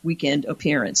in a weekend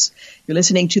appearance. You're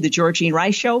listening to The Georgene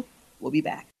Rice Show. We'll be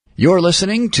back. You're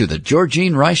listening to The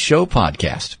Georgene Rice Show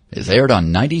podcast. It's aired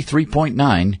on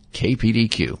 93.9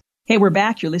 KPDQ. Hey, we're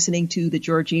back. You're listening to The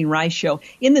Georgene Rice Show.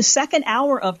 In the second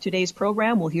hour of today's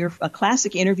program, we'll hear a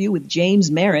classic interview with James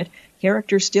Merritt.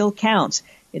 Character still counts.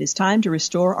 It is time to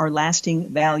restore our lasting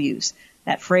values.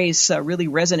 That phrase really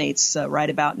resonates right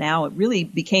about now. It really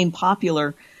became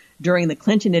popular during the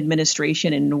Clinton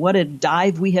administration, and what a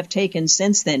dive we have taken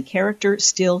since then. Character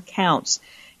still counts,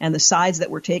 and the sides that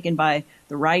were taken by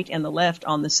the right and the left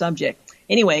on the subject.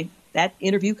 Anyway, that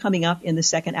interview coming up in the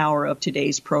second hour of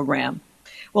today's program.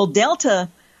 Well, Delta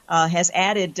has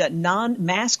added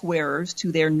non-mask wearers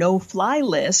to their no-fly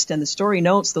list, and the story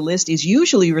notes the list is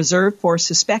usually reserved for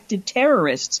suspected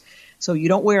terrorists. So you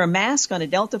don't wear a mask on a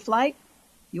Delta flight,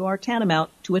 you are tantamount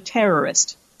to a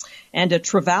terrorist. And a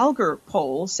Trafalgar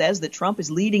poll says that Trump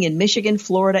is leading in Michigan,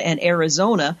 Florida, and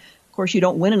Arizona. Of course, you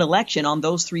don't win an election on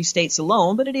those three states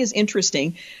alone, but it is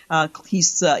interesting.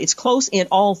 It's close in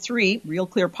all three. Real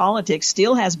Clear Politics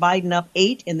still has Biden up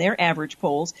 8 in their average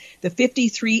polls. The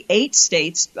 53-8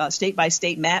 states,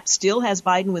 state-by-state map, still has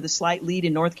Biden with a slight lead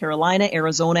in North Carolina,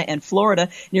 Arizona, and Florida,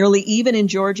 nearly even in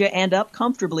Georgia, and up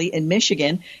comfortably in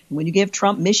Michigan. And when you give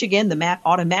Trump Michigan, the map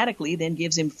automatically then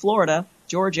gives him Florida,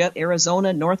 Georgia,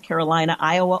 Arizona, North Carolina,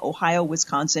 Iowa, Ohio,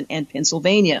 Wisconsin, and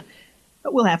Pennsylvania.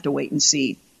 But we'll have to wait and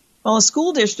see. Well, a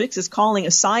school district is calling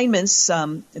assignments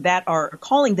that are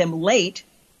calling them late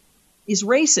is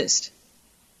racist.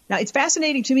 Now, it's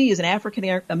fascinating to me as an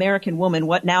African-American woman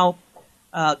what now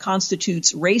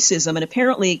constitutes racism, and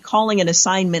apparently calling an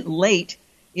assignment late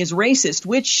is racist,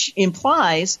 which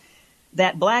implies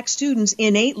that black students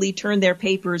innately turn their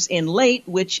papers in late,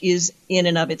 which is in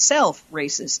and of itself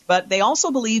racist. But they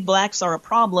also believe blacks are a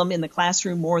problem in the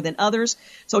classroom more than others,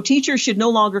 so teachers should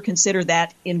no longer consider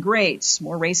that in grades.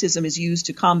 More racism is used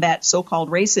to combat so-called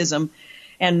racism,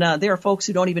 and there are folks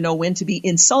who don't even know when to be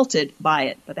insulted by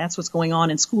it. But that's what's going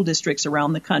on in school districts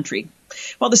around the country.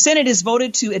 Well, the Senate has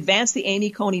voted to advance the Amy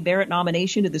Coney Barrett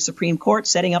nomination to the Supreme Court,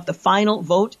 setting up the final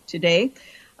vote today.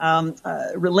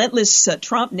 Relentless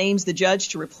Trump names the judge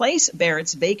to replace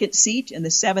Barrett's vacant seat in the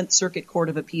 7th Circuit Court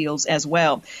of Appeals as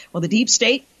well. Well, the deep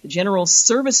state, the General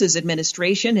Services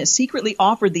Administration, has secretly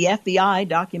offered the FBI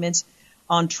documents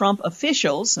on Trump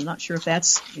officials. I'm not sure if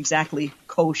that's exactly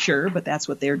kosher, but that's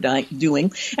what they're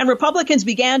doing. And Republicans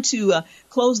began to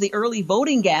close the early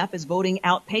voting gap as voting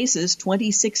outpaces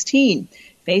 2016.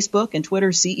 Facebook and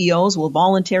Twitter CEOs will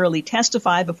voluntarily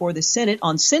testify before the Senate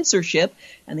on censorship,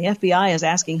 and the FBI is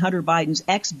asking Hunter Biden's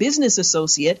ex-business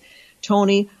associate,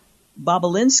 Tony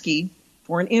Bobulinski,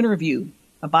 for an interview.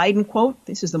 A Biden quote,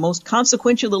 "This is the most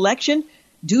consequential election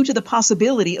due to the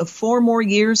possibility of 4 more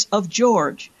years of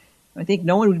George." I think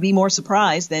no one would be more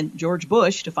surprised than George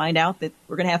Bush to find out that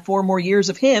we're going to have 4 more years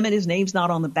of him and his name's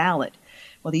not on the ballot.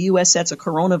 Well, the U.S. sets a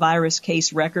coronavirus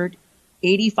case record,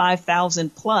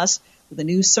 85,000 plus, with a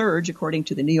new surge, according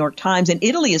to the New York Times. And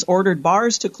Italy has ordered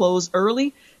bars to close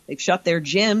early. They've shut their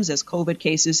gyms as COVID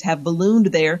cases have ballooned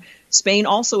there. Spain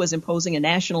also is imposing a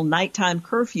national nighttime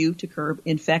curfew to curb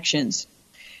infections.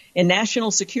 In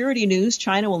national security news,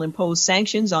 China will impose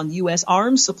sanctions on U.S.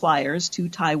 arms suppliers to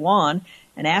Taiwan,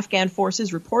 and Afghan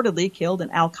forces reportedly killed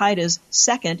an al-Qaeda's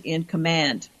second in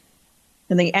command.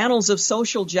 In the annals of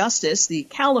social justice, the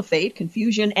caliphate,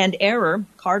 confusion and error,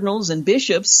 cardinals and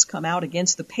bishops come out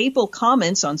against the papal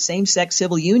comments on same-sex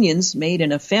civil unions made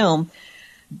in a film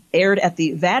aired at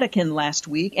the Vatican last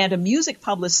week, and a music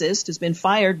publicist has been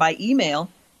fired by email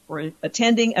for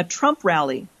attending a Trump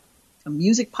rally. A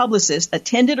music publicist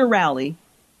attended a rally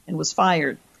and was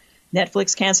fired.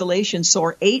 Netflix cancellations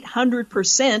soar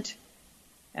 800%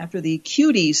 after the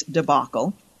Cuties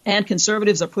debacle. And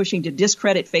conservatives are pushing to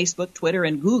discredit Facebook, Twitter,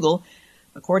 and Google,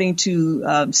 according to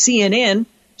CNN,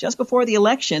 just before the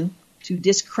election, to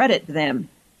discredit them.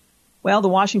 Well, the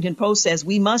Washington Post says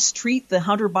we must treat the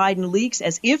Hunter Biden leaks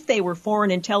as if they were foreign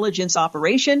intelligence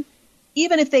operation,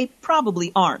 even if they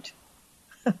probably aren't.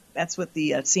 That's what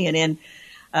the CNN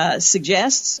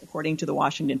suggests, according to the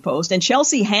Washington Post. And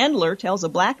Chelsea Handler tells a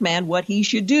black man what he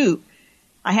should do.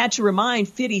 I had to remind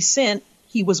 50 Cent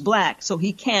he was black, so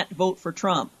he can't vote for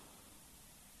Trump.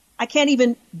 I can't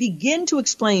even begin to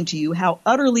explain to you how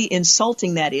utterly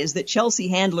insulting that is, that Chelsea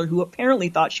Handler, who apparently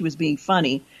thought she was being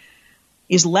funny,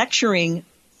 is lecturing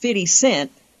 50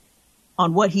 Cent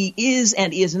on what he is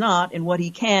and is not and what he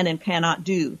can and cannot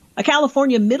do. A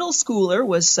California middle schooler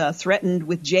was threatened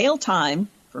with jail time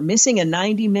for missing a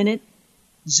 90-minute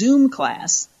Zoom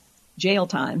class, jail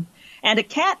time, and a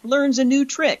cat learns a new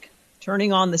trick,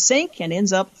 turning on the sink and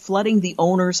ends up flooding the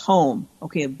owner's home.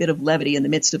 Okay, a bit of levity in the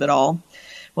midst of it all.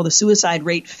 Well, the suicide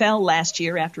rate fell last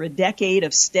year after a decade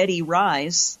of steady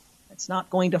rise. That's not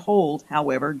going to hold,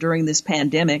 however, during this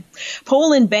pandemic.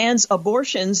 Poland bans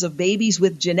abortions of babies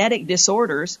with genetic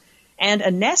disorders, and a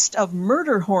nest of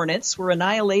murder hornets were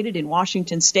annihilated in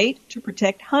Washington state to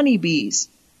protect honeybees.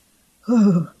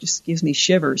 Just gives me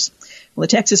shivers. Well, a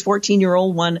Texas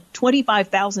 14-year-old won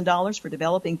 $25,000 for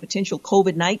developing potential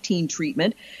COVID-19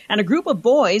 treatment, and a group of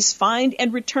boys find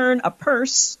and return a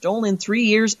purse stolen 3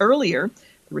 years earlier.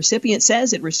 The recipient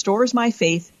says it restores my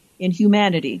faith in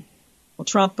humanity. Well,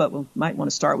 Trump, we might want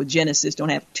to start with Genesis. Don't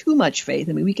have too much faith.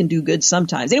 I mean, we can do good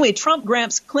sometimes. Anyway, Trump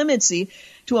grants clemency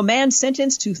to a man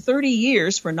sentenced to 30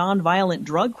 years for nonviolent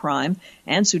drug crime,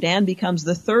 and Sudan becomes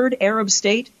the third Arab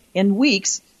state in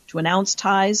weeks to announce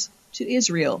ties to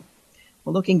Israel.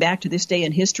 Well, looking back to this day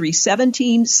in history,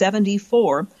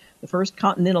 1774, the First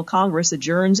Continental Congress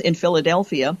adjourns in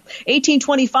Philadelphia.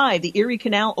 1825, the Erie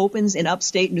Canal opens in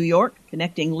upstate New York,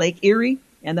 connecting Lake Erie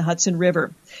and the Hudson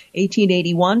River.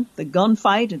 1881, the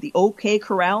gunfight at the OK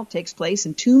Corral takes place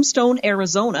in Tombstone,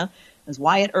 Arizona, as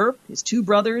Wyatt Earp, his two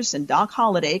brothers, and Doc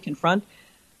Holliday confront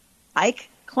Ike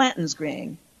Clanton's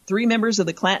gang. 3 members of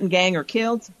the Clanton gang are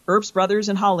killed. Earp's brothers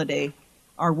and Holliday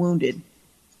are wounded.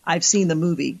 I've seen the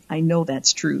movie. I know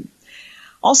that's true.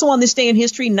 Also on this day in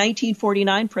history,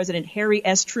 1949, President Harry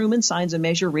S. Truman signs a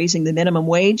measure raising the minimum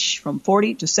wage from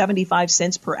 40 to 75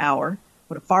 cents per hour.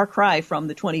 What a far cry from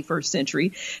the 21st century.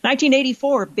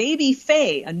 1984, baby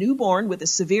Faye, a newborn with a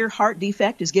severe heart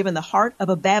defect, is given the heart of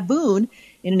a baboon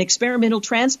in an experimental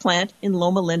transplant in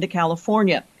Loma Linda,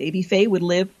 California. Baby Faye would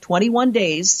live 21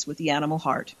 days with the animal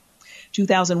heart.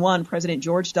 2001, President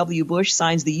George W. Bush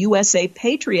signs the USA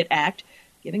Patriot Act,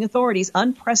 giving authorities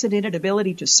unprecedented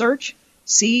ability to search,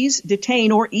 seize,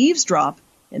 detain, or eavesdrop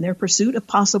in their pursuit of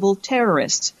possible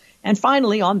terrorists. And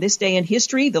finally, on this day in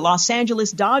history, the Los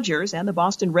Angeles Dodgers and the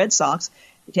Boston Red Sox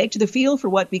take to the field for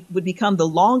what would become the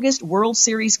longest World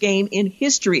Series game in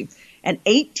history. An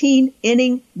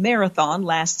 18-inning marathon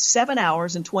lasts 7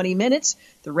 hours and 20 minutes.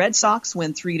 The Red Sox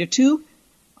win 3-2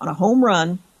 on a home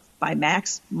run by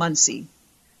Max Muncy.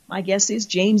 My guess is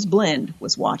James Blend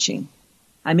was watching.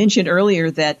 I mentioned earlier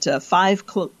that 5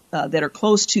 that are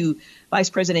close to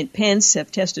Vice President Pence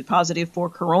have tested positive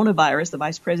for coronavirus. The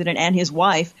Vice President and his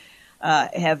wife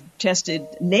have tested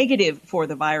negative for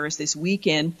the virus this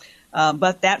weekend.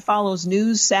 But that follows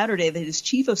news Saturday that his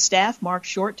Chief of Staff, Mark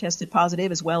Short, tested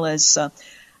positive, as well as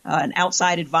an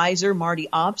outside advisor, Marty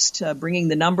Obst, bringing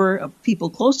the number of people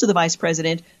close to the Vice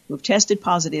President who have tested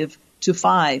positive to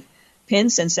 5.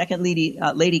 Pence and Second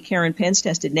Lady Karen Pence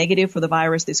tested negative for the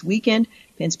virus this weekend.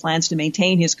 Pence plans to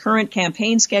maintain his current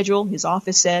campaign schedule. His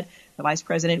office said the Vice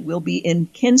President will be in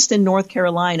Kinston, North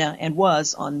Carolina, and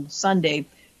was on Sunday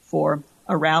for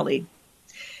a rally.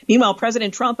 Meanwhile,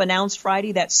 President Trump announced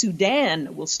Friday that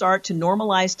Sudan will start to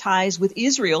normalize ties with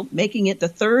Israel, making it the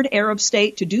third Arab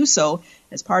state to do so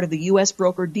as part of the U.S.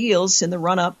 brokered deals in the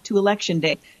run-up to Election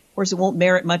Day. Of course, it won't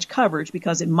merit much coverage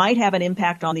because it might have an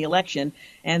impact on the election,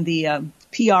 and the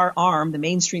PR arm, the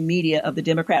mainstream media of the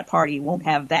Democrat Party, won't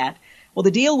have that. Well,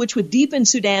 the deal, which would deepen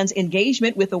Sudan's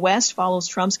engagement with the West, follows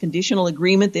Trump's conditional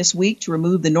agreement this week to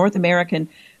remove the North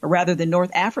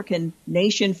African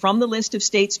nation from the list of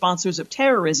state sponsors of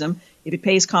terrorism if it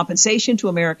pays compensation to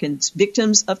Americans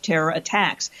victims of terror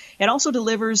attacks. It also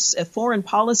delivers a foreign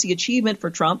policy achievement for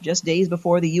Trump just days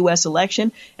before the U.S.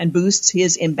 election and boosts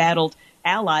his embattled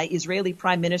ally, Israeli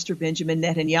Prime Minister Benjamin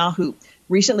Netanyahu.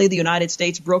 Recently, the United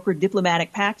States brokered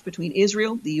diplomatic pacts between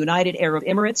Israel, the United Arab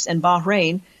Emirates, and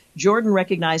Bahrain. Jordan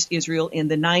recognized Israel in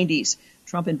the 90s.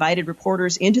 Trump invited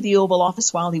reporters into the Oval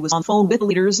Office while he was on the phone with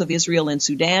leaders of Israel and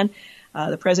Sudan.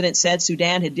 The president said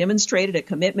Sudan had demonstrated a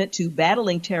commitment to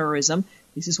battling terrorism.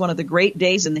 This is one of the great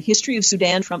days in the history of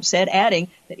Sudan, Trump said, adding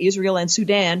that Israel and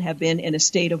Sudan have been in a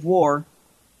state of war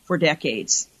for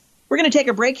decades. We're going to take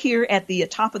a break here at the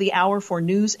top of the hour for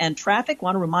news and traffic. I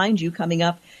want to remind you, coming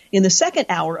up in the second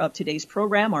hour of today's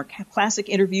program, our classic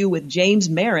interview with James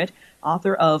Merritt,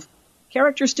 author of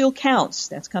Character Still Counts.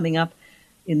 That's coming up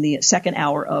in the second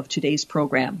hour of today's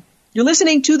program. You're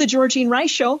listening to The Georgene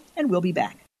Rice Show, and we'll be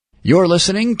back. You're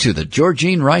listening to The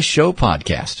Georgene Rice Show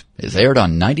podcast. It's aired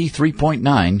on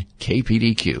 93.9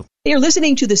 KPDQ. You're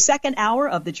listening to the second hour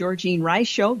of The Georgene Rice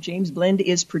Show. James Blend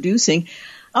is producing.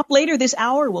 Up later this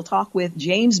hour, we'll talk with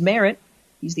James Merritt.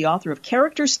 He's the author of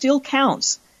Character Still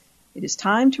Counts. It is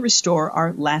time to restore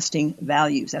our lasting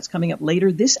values. That's coming up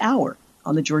later this hour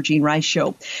on the Georgene Rice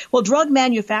Show. Well, drug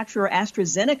manufacturer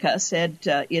AstraZeneca said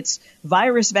its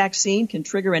virus vaccine can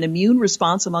trigger an immune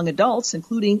response among adults,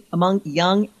 including among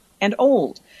young and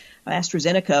old.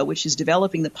 AstraZeneca, which is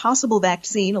developing the possible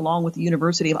vaccine along with the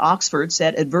University of Oxford,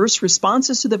 said adverse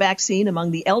responses to the vaccine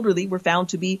among the elderly were found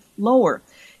to be lower.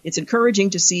 It's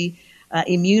encouraging to see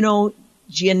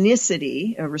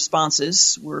immunogenicity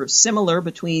responses were similar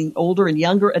between older and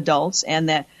younger adults, and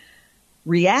that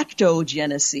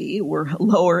reactogenicity were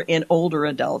lower in older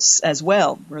adults as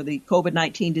well, where the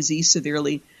COVID-19 disease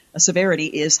severity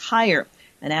is higher.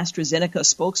 An AstraZeneca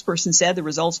spokesperson said the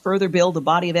results further build the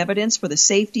body of evidence for the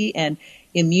safety and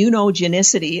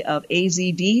immunogenicity of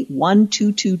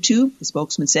AZD1222, the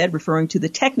spokesman said, referring to the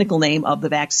technical name of the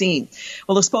vaccine.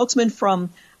 Well, the spokesman from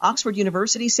Oxford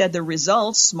University said the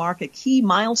results mark a key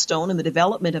milestone in the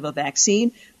development of a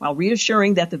vaccine, while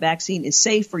reassuring that the vaccine is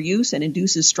safe for use and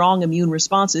induces strong immune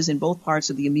responses in both parts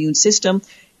of the immune system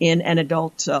in an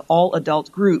all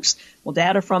adult groups. Well,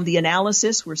 data from the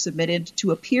analysis were submitted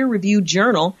to a peer-reviewed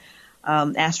journal.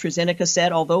 AstraZeneca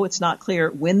said, although it's not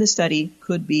clear when the study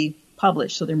could be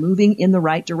published. So they're moving in the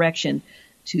right direction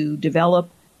to develop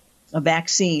a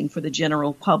vaccine for the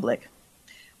general public.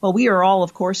 Well, we are all,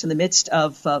 of course, in the midst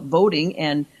of voting,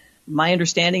 and my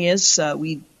understanding is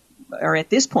we are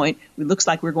at this point, it looks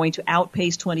like we're going to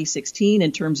outpace 2016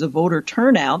 in terms of voter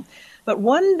turnout. But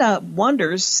one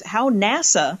wonders how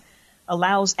NASA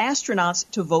allows astronauts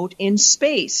to vote in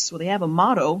space. Well, they have a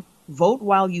motto, vote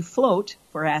while you float,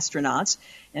 for astronauts.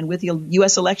 And with the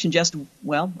U.S. election just, a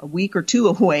week or two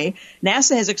away,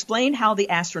 NASA has explained how the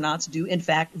astronauts do, in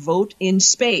fact, vote in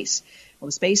space. Well,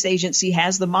 the space agency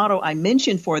has the motto I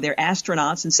mentioned for their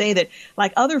astronauts and say that,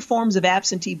 like other forms of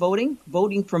absentee voting,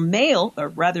 voting from mail, or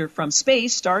rather from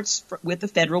space, starts with the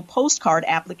federal postcard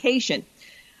application.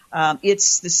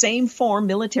 It's the same form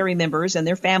military members and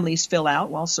their families fill out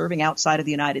while serving outside of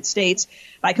the United States.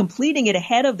 By completing it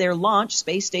ahead of their launch,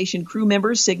 space station crew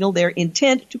members signal their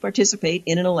intent to participate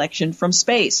in an election from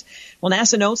space. Well,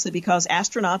 NASA notes that because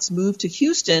astronauts move to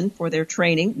Houston for their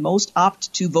training, most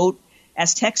opt to vote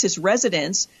as Texas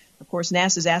residents. Of course,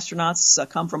 NASA's astronauts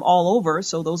come from all over,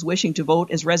 so those wishing to vote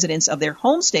as residents of their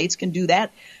home states can do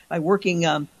that by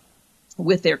working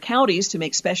with their counties to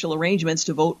make special arrangements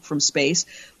to vote from space.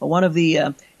 One of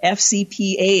the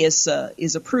FCPA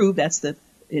is approved. That's the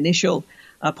initial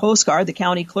postcard. The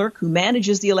county clerk who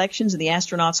manages the elections in the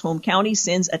astronauts' home county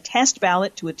sends a test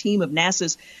ballot to a team of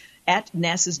NASA's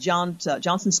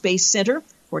Johnson Space Center.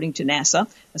 According to NASA,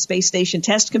 a space station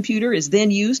test computer is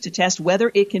then used to test whether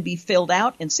it can be filled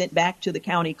out and sent back to the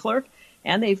county clerk,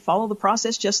 and they follow the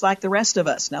process just like the rest of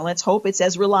us. Now, let's hope it's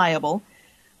as reliable,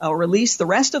 or at least the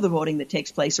rest of the voting that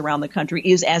takes place around the country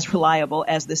is as reliable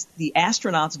as the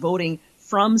astronauts voting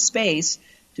from space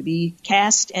to be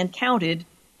cast and counted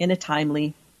in a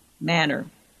timely manner.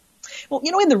 Well,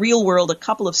 in the real world, a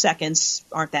couple of seconds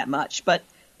aren't that much, but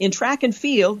in track and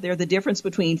field, they're the difference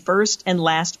between first and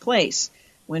last place.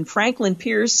 When Franklin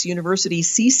Pierce University's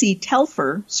CC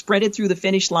Telfer sprinted through the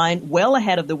finish line well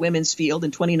ahead of the women's field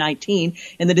in 2019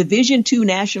 in the Division II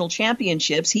National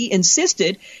Championships, he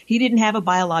insisted he didn't have a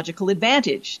biological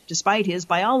advantage, despite his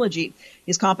biology.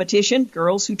 His competition,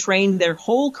 girls who trained their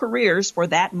whole careers for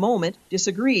that moment,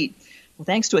 disagreed. Well,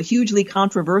 thanks to a hugely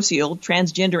controversial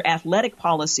transgender athletic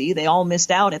policy, they all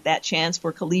missed out at that chance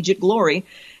for collegiate glory.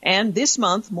 And this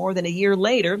month, more than a year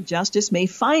later, justice may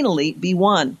finally be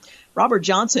won. Robert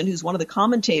Johnson, who's one of the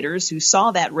commentators who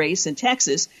saw that race in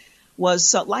Texas,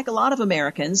 was, like a lot of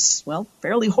Americans,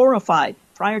 fairly horrified.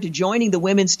 Prior to joining the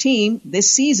women's team this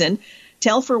season,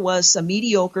 Telfer was a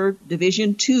mediocre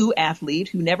Division II athlete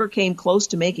who never came close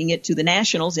to making it to the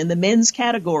Nationals in the men's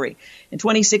category. In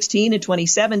 2016 and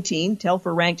 2017,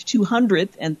 Telfer ranked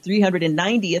 200th and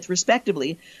 390th,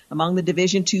 respectively, among the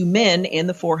Division II men in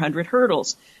the 400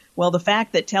 hurdles. Well, the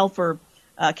fact that Telfer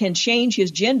can change his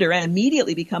gender and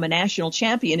immediately become a national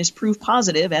champion is proof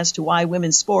positive as to why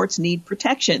women's sports need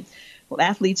protection. Well,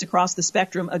 athletes across the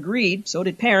spectrum agreed. So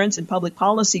did parents and public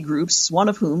policy groups, one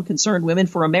of whom, Concerned Women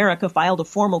for America, filed a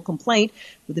formal complaint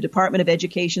with the Department of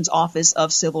Education's Office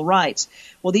of Civil Rights.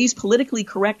 Well, these politically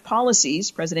correct policies,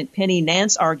 President Penny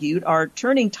Nance argued, are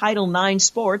turning Title IX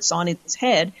sports on its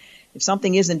head. If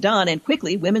something isn't done, and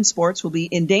quickly, women's sports will be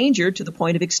endangered to the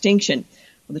point of extinction.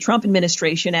 The Trump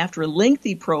administration, after a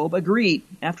lengthy probe, agreed.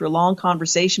 After a long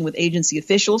conversation with agency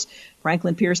officials,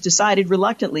 Franklin Pierce decided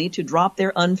reluctantly to drop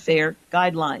their unfair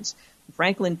guidelines.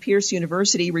 Franklin Pierce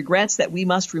University regrets that we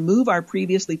must remove our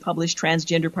previously published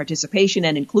transgender participation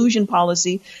and inclusion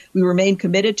policy. We remain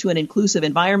committed to an inclusive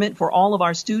environment for all of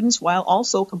our students while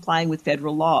also complying with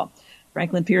federal law.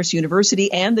 Franklin Pierce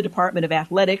University and the Department of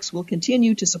Athletics will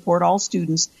continue to support all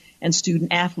students and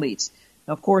student athletes.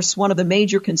 Of course, one of the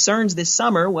major concerns this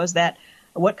summer was that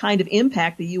what kind of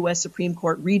impact the U.S. Supreme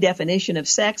Court redefinition of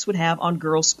sex would have on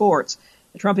girls' sports.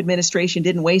 The Trump administration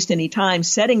didn't waste any time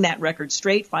setting that record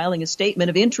straight, filing a statement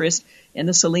of interest in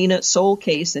the Selena Soule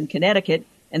case in Connecticut,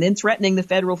 and then threatening the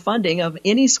federal funding of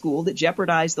any school that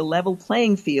jeopardized the level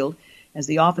playing field, as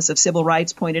the Office of Civil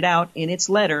Rights pointed out in its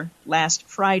letter last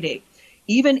Friday.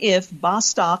 Even if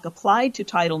Bostock applied to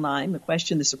Title IX, a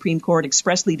question the Supreme Court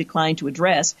expressly declined to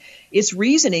address, its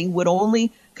reasoning would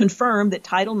only confirm that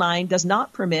Title IX does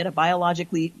not permit a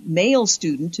biologically male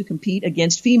student to compete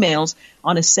against females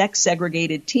on a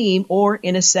sex-segregated team or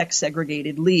in a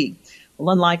sex-segregated league.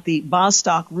 Well, unlike the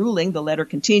Bostock ruling, the letter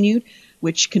continued,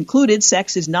 which concluded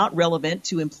sex is not relevant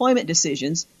to employment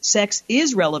decisions. Sex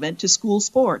is relevant to school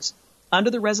sports. Under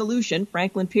the resolution,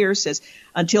 Franklin Pierce says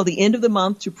until the end of the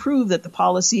month to prove that the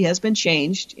policy has been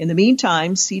changed. In the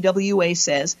meantime, CWA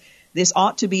says this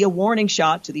ought to be a warning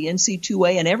shot to the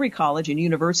NC2A and every college and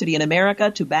university in America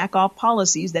to back off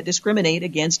policies that discriminate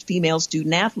against female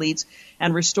student athletes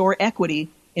and restore equity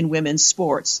in women's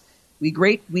sports.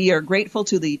 We are grateful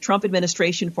to the Trump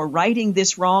administration for righting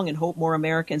this wrong and hope more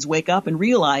Americans wake up and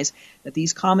realize that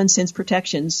these common sense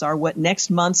protections are what next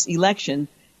month's election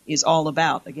is all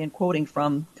about. Again, quoting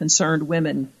from Concerned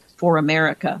Women for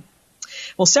America.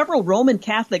 Well, several Roman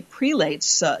Catholic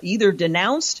prelates either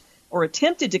denounced or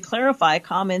attempted to clarify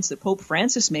comments that Pope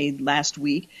Francis made last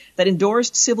week that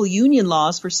endorsed civil union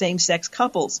laws for same-sex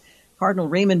couples. Cardinal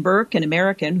Raymond Burke, an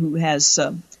American who has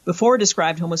before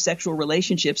described homosexual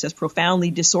relationships as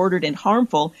profoundly disordered and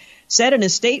harmful, said in a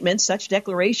statement, such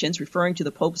declarations, referring to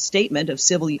the Pope's statement of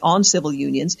on civil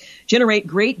unions, generate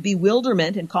great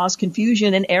bewilderment and cause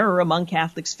confusion and error among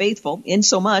Catholics faithful,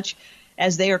 insomuch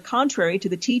as they are contrary to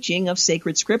the teaching of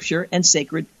sacred scripture and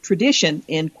sacred tradition,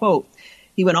 end quote.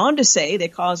 He went on to say they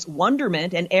cause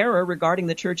wonderment and error regarding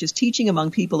the Church's teaching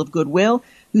among people of goodwill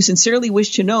who sincerely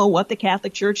wish to know what the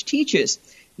Catholic Church teaches.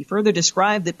 He further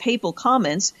described the papal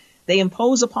comments. They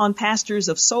impose upon pastors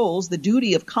of souls the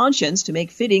duty of conscience to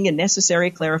make fitting and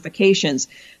necessary clarifications.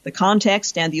 The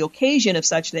context and the occasion of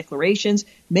such declarations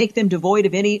make them devoid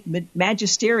of any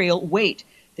magisterial weight.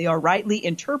 They are rightly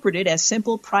interpreted as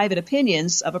simple private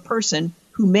opinions of a person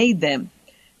who made them.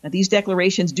 Now, these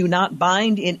declarations do not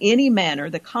bind in any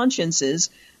manner the consciences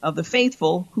of the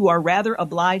faithful, who are rather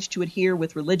obliged to adhere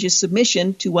with religious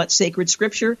submission to what sacred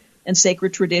scripture and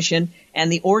sacred tradition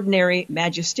and the ordinary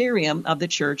magisterium of the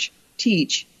Church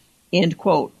teach, end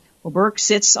quote. Well, Burke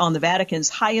sits on the Vatican's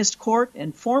highest court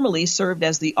and formerly served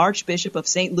as the Archbishop of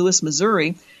St. Louis,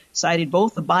 Missouri, cited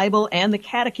both the Bible and the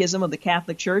Catechism of the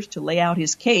Catholic Church to lay out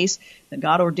his case that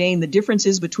God ordained the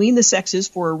differences between the sexes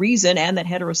for a reason and that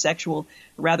homosexual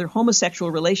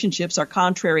relationships are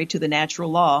contrary to the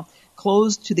natural law,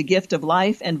 closed to the gift of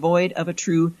life and void of a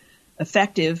true,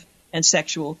 effective, and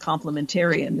sexual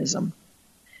complementarianism.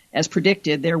 As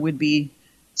predicted, there would be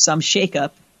some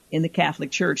shakeup in the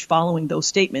Catholic Church following those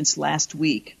statements last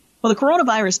week. Well, the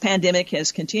coronavirus pandemic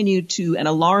has continued to an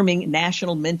alarming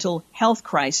national mental health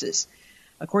crisis.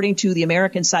 According to the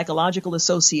American Psychological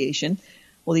Association,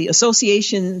 well, the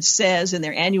association says in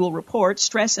their annual report,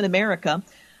 Stress in America,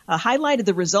 highlighted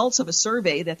the results of a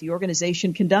survey that the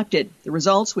organization conducted. The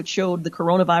results, which showed the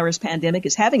coronavirus pandemic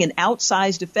is having an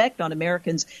outsized effect on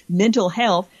Americans' mental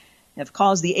health, have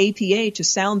caused the APA to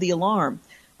sound the alarm.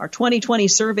 Our 2020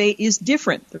 survey is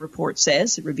different, the report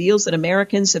says. It reveals that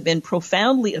Americans have been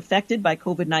profoundly affected by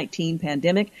COVID-19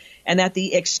 pandemic and that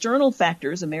the external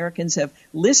factors Americans have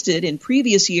listed in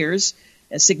previous years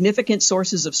as significant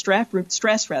sources of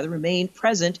stress remain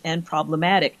present and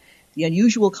problematic. The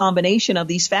unusual combination of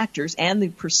these factors and the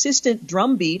persistent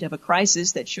drumbeat of a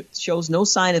crisis that shows no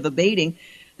sign of abating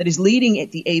that is leading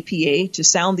at the APA to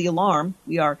sound the alarm.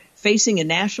 We are facing a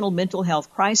national mental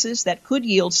health crisis that could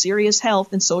yield serious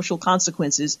health and social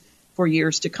consequences for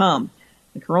years to come.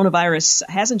 The coronavirus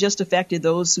hasn't just affected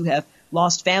those who have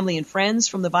lost family and friends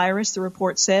from the virus, the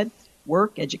report said.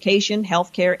 Work, education,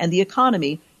 healthcare, and the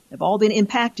economy have all been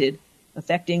impacted,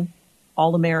 affecting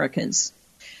all Americans.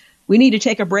 We need to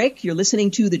take a break. You're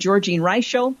listening to The Georgene Rice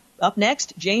Show. Up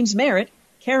next, James Merritt,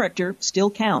 Character Still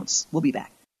Counts. We'll be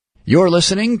back. You're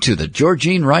listening to The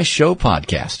Georgene Rice Show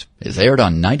podcast. It's aired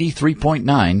on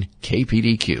 93.9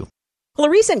 KPDQ. Well,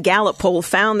 a recent Gallup poll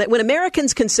found that when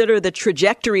Americans consider the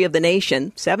trajectory of the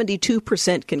nation,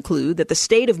 72% conclude that the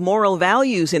state of moral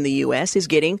values in the U.S. is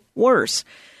getting worse.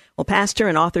 Well, pastor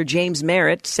and author James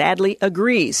Merritt sadly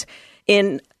agrees.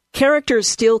 In Character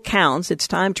Still Counts, It's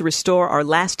Time to Restore Our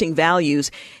Lasting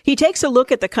Values, he takes a look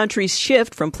at the country's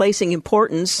shift from placing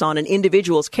importance on an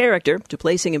individual's character to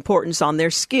placing importance on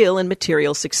their skill and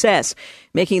material success,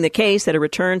 making the case that a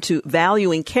return to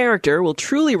valuing character will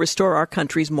truly restore our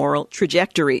country's moral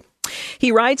trajectory.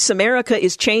 He writes, America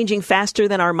is changing faster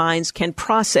than our minds can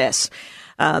process.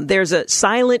 There's a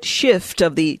silent shift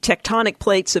of the tectonic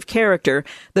plates of character,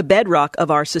 the bedrock of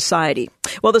our society.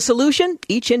 Well, the solution,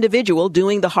 each individual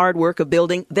doing the hard work of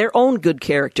building their own good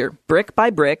character, brick by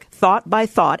brick, thought by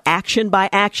thought, action by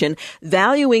action,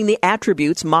 valuing the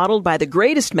attributes modeled by the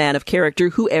greatest man of character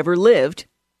who ever lived,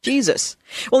 Jesus.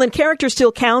 Well, in Character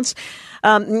Still Counts,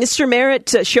 Mr.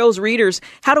 Merritt shows readers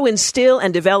how to instill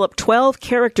and develop 12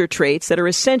 character traits that are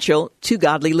essential to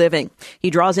godly living. He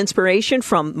draws inspiration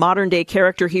from modern-day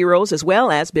character heroes as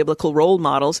well as biblical role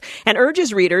models and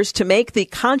urges readers to make the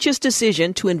conscious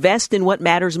decision to invest in what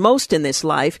matters most in this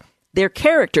life, their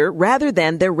character rather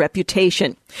than their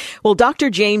reputation. Well, Dr.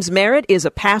 James Merritt is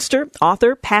a pastor,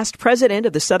 author, past president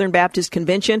of the Southern Baptist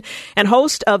Convention, and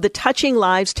host of the Touching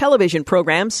Lives television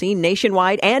program seen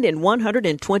nationwide and in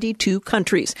 122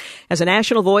 countries. As a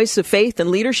national voice of faith and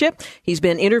leadership, he's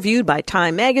been interviewed by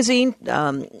Time Magazine,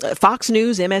 Fox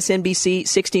News, MSNBC,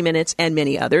 60 Minutes, and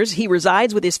many others. He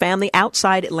resides with his family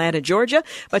outside Atlanta, Georgia,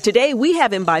 but today we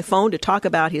have him by phone to talk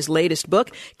about his latest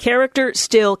book, Character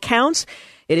Still Counts.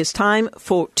 It is time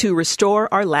to restore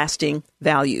our lasting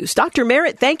values. Dr.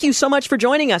 Merritt, thank you so much for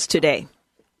joining us today.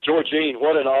 Georgene,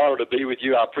 what an honor to be with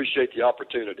you. I appreciate the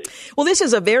opportunity. Well, this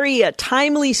is a very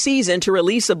timely season to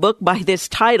release a book by this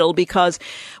title because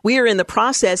we are in the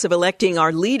process of electing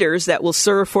our leaders that will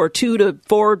serve for 2 to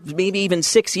 4, maybe even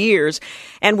 6 years.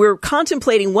 And we're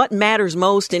contemplating what matters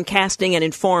most in casting an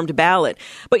informed ballot.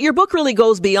 But your book really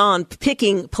goes beyond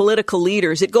picking political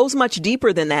leaders. It goes much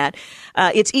deeper than that.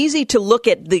 It's easy to look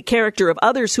at the character of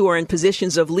others who are in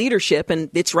positions of leadership,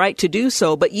 and it's right to do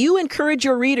so. But you encourage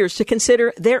your readers to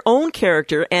consider their own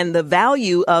character and the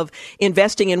value of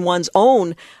investing in one's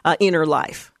own inner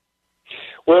life.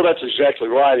 Well, that's exactly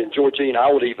right. And, Georgene, I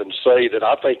would even say that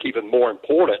I think even more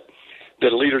important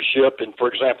than leadership in, for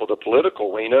example, the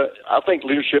political arena, I think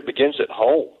leadership begins at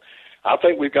home. I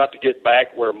think we've got to get back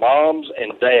where moms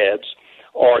and dads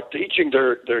are teaching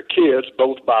their kids,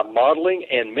 both by modeling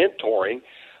and mentoring,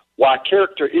 why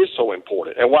character is so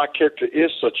important and why character is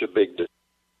such a big deal.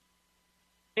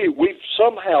 We've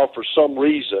somehow, for some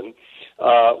reason,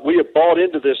 we have bought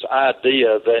into this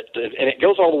idea that, and it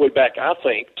goes all the way back, I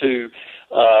think, to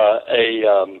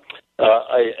an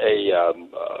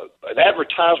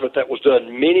advertisement that was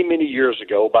done many, many years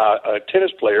ago by a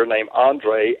tennis player named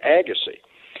Andre Agassi.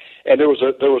 And there was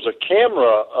a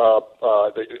camera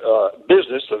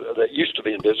business that used to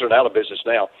be in business, they're out of business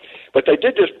now, but they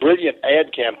did this brilliant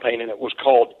ad campaign, and it was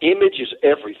called "Image is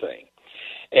Everything."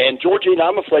 And Georgene,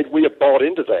 I'm afraid we have bought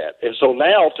into that, and so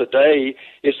now today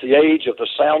it's the age of the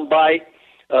soundbite.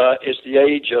 It's the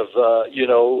age of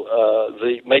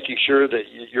the making sure that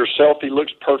your selfie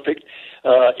looks perfect.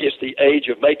 It's the age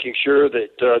of making sure that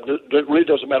it really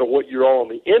doesn't matter what you are on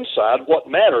the inside. What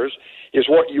matters is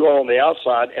what you are on the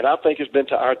outside, and I think it's been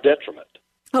to our detriment.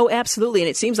 Oh, absolutely. And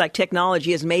it seems like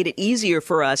technology has made it easier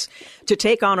for us to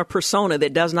take on a persona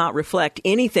that does not reflect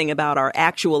anything about our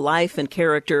actual life and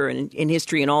character and in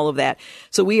history and all of that.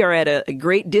 So we are at a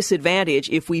great disadvantage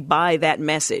if we buy that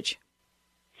message.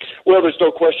 Well, there's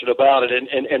no question about it.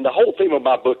 And the whole theme of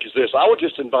my book is this. I would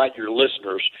just invite your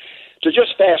listeners to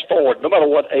just fast forward, no matter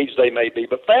what age they may be,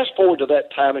 but fast forward to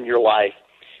that time in your life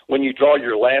when you draw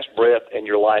your last breath and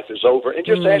your life is over, and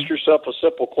just ask yourself a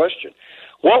simple question.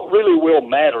 What really will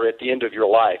matter at the end of your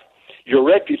life? Your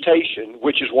reputation,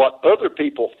 which is what other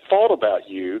people thought about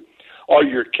you, or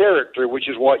your character, which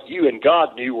is what you and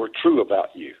God knew were true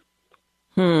about you?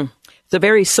 It's a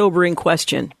very sobering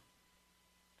question.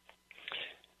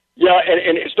 Yeah,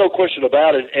 and it's no question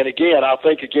about it. And again, I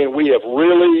think we have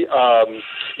really,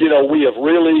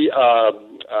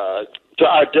 to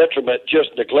our detriment,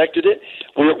 just neglected it.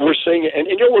 We're seeing it, and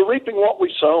we're reaping what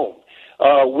we sown.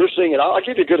 We're seeing it. I'll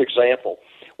give you a good example.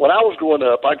 When I was growing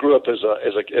up, I grew up as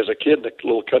a kid in a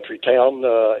little country town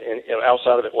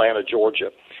outside of Atlanta, Georgia.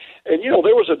 And,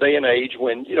 there was a day and age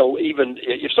when, even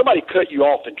if somebody cut you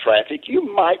off in traffic,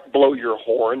 you might blow your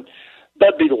horn.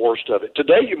 That'd be the worst of it.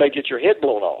 Today, you may get your head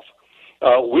blown off.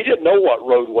 We didn't know what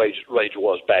road rage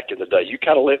was back in the day. You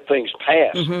kind of let things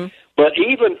pass. Mm-hmm. But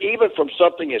even from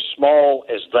something as small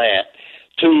as that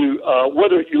to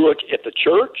whether you look at the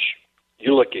church,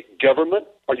 you look at government,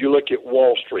 or you look at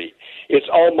Wall Street. It's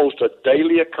almost a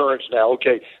daily occurrence now.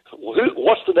 Okay,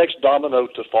 what's the next domino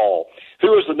to fall?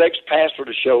 Who is the next pastor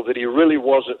to show that he really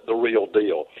wasn't the real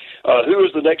deal? Who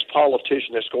is the next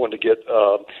politician that's going to get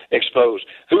exposed?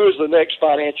 Who is the next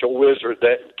financial wizard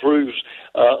that proves,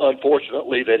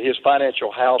 unfortunately, that his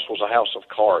financial house was a house of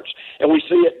cards? And we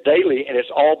see it daily, and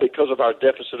it's all because of our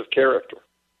deficit of character.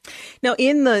 Now,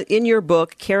 in your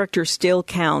book, Character Still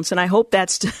Counts, and I hope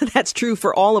that's true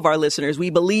for all of our listeners. We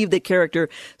believe that character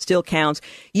still counts.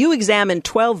 You examine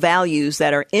 12 values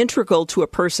that are integral to a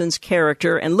person's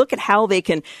character and look at how they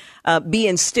can be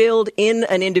instilled in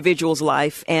an individual's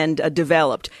life and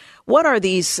developed. What are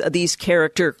these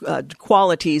character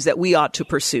qualities that we ought to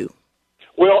pursue?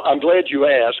 Well, I'm glad you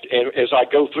asked, and as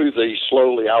I go through these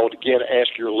slowly, I would again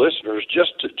ask your listeners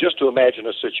just to imagine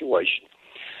a situation.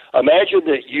 Imagine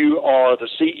that you are the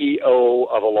CEO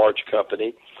of a large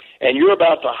company, and you're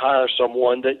about to hire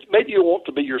someone that maybe you want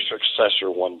to be your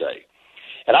successor one day.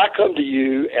 And I come to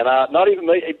you, and I not even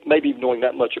maybe even knowing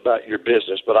that much about your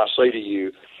business, but I say to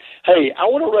you, hey, I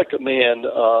want to recommend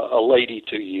a lady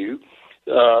to you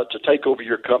to take over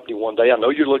your company one day. I know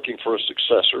you're looking for a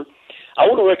successor. I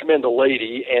want to recommend a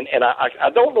lady, and I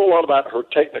don't know a lot about her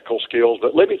technical skills,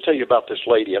 but let me tell you about this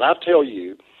lady. And I tell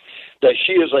you that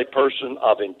she is a person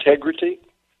of integrity,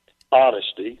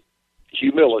 honesty,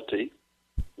 humility,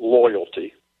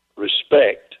 loyalty,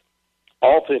 respect,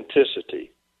 authenticity,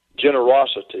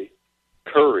 generosity,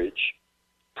 courage,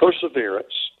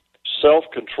 perseverance,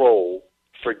 self-control,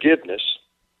 forgiveness,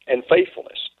 and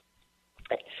faithfulness.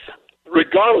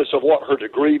 Regardless of what her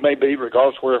degree may be,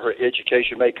 regardless of where her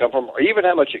education may come from, or even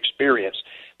how much experience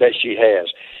that she has,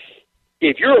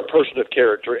 if you're a person of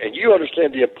character and you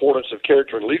understand the importance of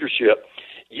character and leadership,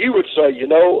 you would say,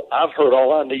 I've heard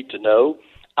all I need to know.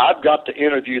 I've got to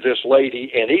interview this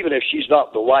lady, and even if she's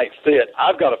not the right fit,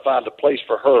 I've got to find a place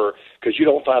for her, because you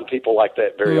don't find people like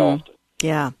that very often.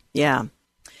 Yeah.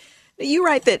 You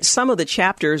write that some of the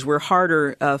chapters were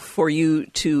harder for you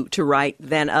to write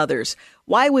than others.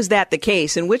 Why was that the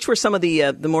case, and which were some of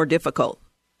the more difficult?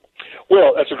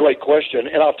 Well, that's a great question,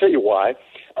 and I'll tell you why.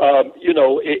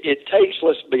 It takes,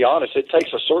 let's be honest, it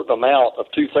takes a certain amount of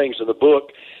two things in the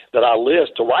book that I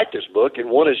list to write this book, and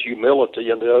one is humility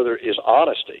and the other is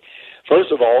honesty.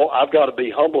 First of all, I've got to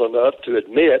be humble enough to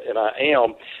admit, and I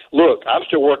am, look, I'm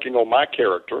still working on my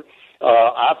character.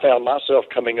 I found myself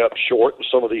coming up short in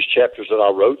some of these chapters that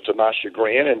I wrote, to my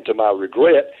chagrin and to my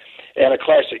regret, and a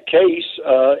classic case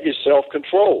is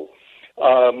self-control.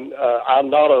 I'm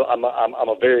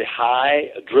a very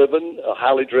highly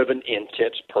driven,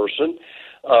 intense person.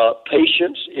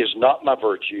 Patience is not my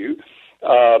virtue.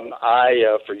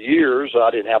 For years,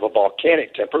 I didn't have a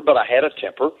volcanic temper, but I had a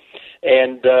temper.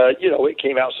 And, it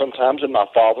came out sometimes in my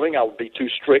fathering. I would be too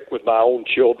strict with my own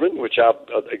children, which I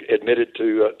admitted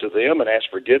to them and asked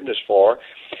forgiveness for.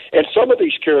 And some of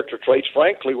these character traits,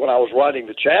 frankly, when I was writing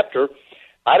the chapter,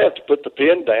 I'd have to put the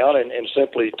pen down and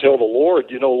simply tell the Lord,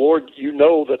 Lord, you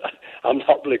know that I'm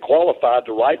not really qualified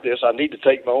to write this. I need to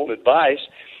take my own advice.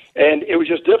 And it was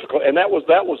just difficult. And that was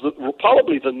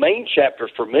probably the main chapter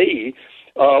for me,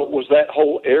 was that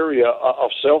whole area of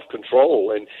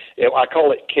self-control. And I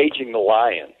call it caging the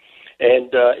lion. And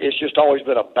it's just always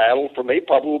been a battle for me,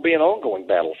 probably will be an ongoing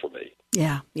battle for me.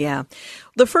 Yeah.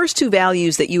 The first two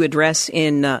values that you address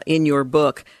in your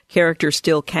book, Character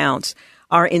Still Counts,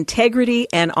 are integrity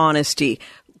and honesty.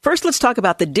 First, let's talk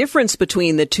about the difference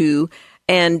between the two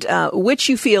and which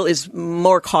you feel is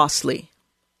more costly.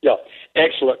 Yeah,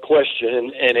 excellent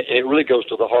question, and it really goes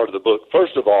to the heart of the book.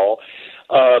 First of all,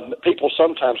 people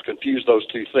sometimes confuse those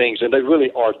two things, and they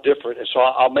really are different, and so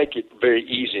I'll make it very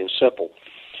easy and simple.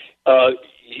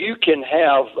 You can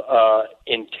have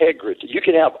integrity. You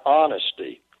can have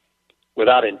honesty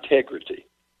without integrity.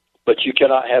 But you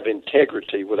cannot have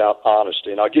integrity without honesty.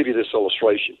 And I'll give you this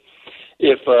illustration.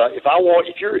 If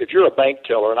you're a bank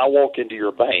teller and I walk into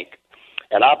your bank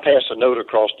and I pass a note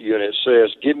across to you and it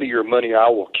says, "Give me your money or I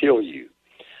will kill you,"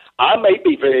 I may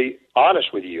be very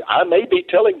honest with you. I may be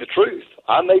telling the truth.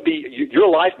 Your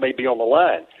life may be on the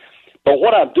line. But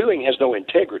what I'm doing has no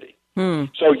integrity.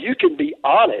 So you can be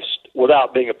honest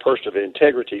without being a person of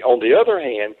integrity. On the other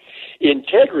hand,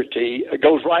 integrity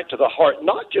goes right to the heart,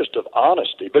 not just of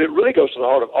honesty, but it really goes to the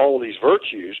heart of all of these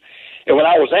virtues. And when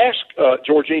I was asked,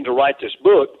 Georgene, to write this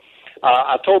book,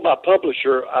 I told my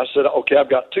publisher, I said, okay,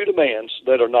 I've got two demands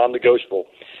that are non-negotiable.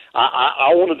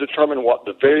 I want to determine what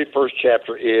the very first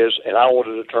chapter is, and I want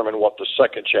to determine what the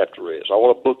second chapter is. I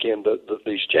want to bookend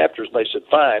these chapters. And they said,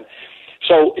 fine.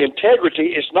 So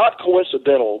integrity, it's not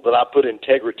coincidental that I put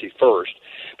integrity first,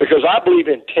 because I believe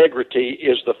integrity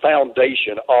is the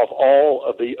foundation of all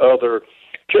of the other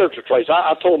character traits.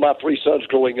 I told my 3 sons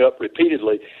growing up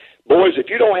repeatedly, boys, if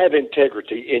you don't have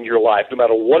integrity in your life, no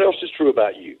matter what else is true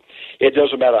about you, it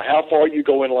doesn't matter how far you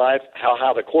go in life, how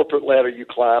high the corporate ladder you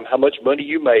climb, how much money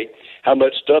you make, how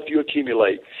much stuff you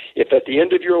accumulate, if at the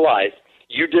end of your life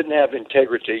you didn't have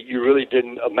integrity, you really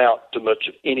didn't amount to much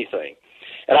of anything.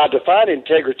 And I define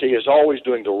integrity as always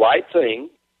doing the right thing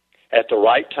at the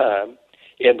right time,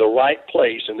 in the right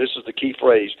place, and this is the key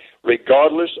phrase,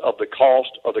 regardless of the cost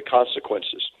or the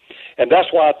consequences. And that's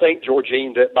why I think,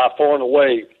 Georgene, that by far and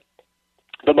away,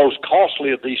 the most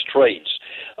costly of these traits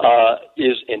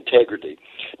is integrity.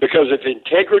 Because if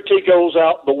integrity goes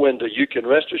out the window, you can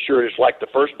rest assured it's like the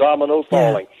first domino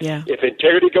falling. Yeah. If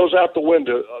integrity goes out the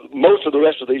window, most of the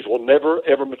rest of these will never,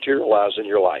 ever materialize in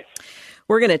your life.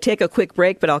 We're going to take a quick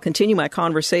break, but I'll continue my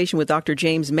conversation with Dr.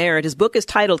 James Merritt. His book is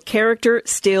titled Character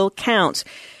Still Counts.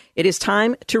 It is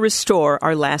time to restore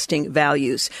our lasting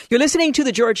values. You're listening to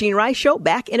The Georgene Rice Show.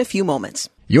 Back in a few moments.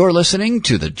 You're listening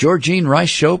to The Georgene Rice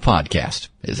Show podcast.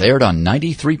 It's aired on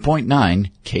 93.9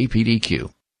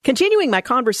 KPDQ. Continuing my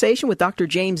conversation with Dr.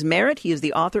 James Merritt. He is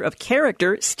the author of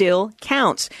Character Still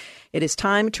Counts. It is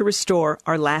time to restore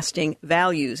our lasting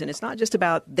values. And it's not just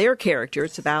about their character,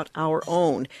 it's about our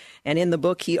own. And in the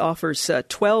book, he offers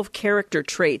 12 character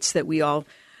traits that we all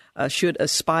should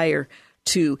aspire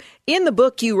to. In the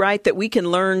book, you write that we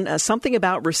can learn something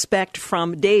about respect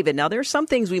from David. Now, there are some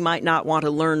things we might not want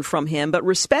to learn from him, but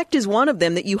respect is one of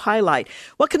them that you highlight.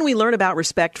 What can we learn about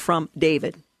respect from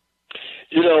David?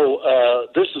 You know,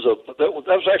 that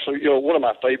was actually, one of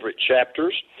my favorite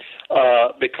chapters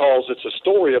because it's a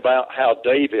story about how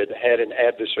David had an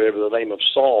adversary by the name of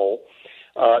Saul.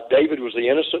 David was the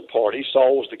innocent party.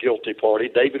 Saul was the guilty party.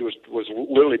 David was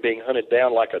literally being hunted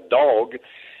down like a dog,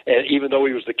 and even though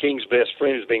he was the king's best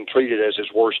friend, he was being treated as his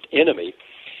worst enemy.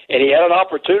 And he had an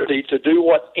opportunity to do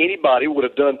what anybody would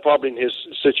have done probably in his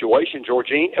situation,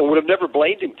 Georgene, and would have never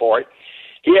blamed him for it.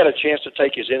 He had a chance to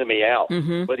take his enemy out,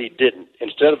 but he didn't.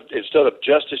 Instead of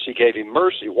justice, he gave him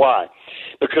mercy. Why?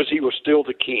 Because he was still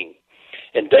the king.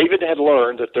 And David had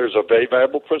learned that there's a very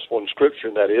valuable principle in Scripture,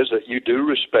 and that is that you do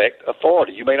respect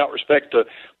authority. You may not respect the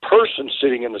person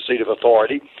sitting in the seat of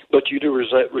authority, but you do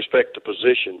respect the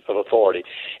position of authority.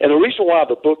 And the reason why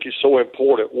the book is so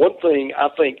important, one thing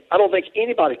I don't think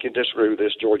anybody can disagree with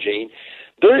this, Georgene,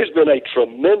 there has been a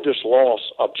tremendous loss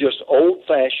of just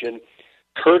old-fashioned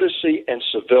courtesy and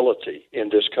civility in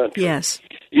this country. Yes.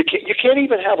 You can't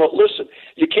even have a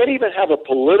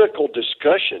political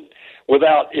discussion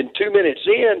without, in 2 minutes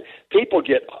in, people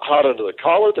get hot under the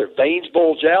collar, their veins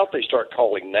bulge out, they start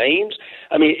calling names.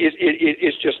 I mean,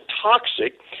 it's just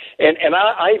toxic. And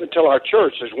I even tell our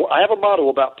church, I have a motto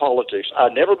about politics. I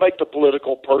never make the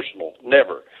political personal,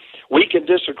 never. We can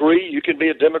disagree. You can be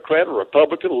a Democrat, a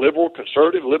Republican, liberal,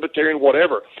 conservative, libertarian,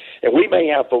 whatever. And we may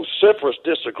have vociferous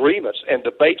disagreements and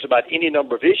debates about any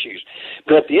number of issues.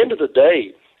 But at the end of the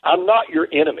day, I'm not your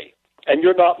enemy, and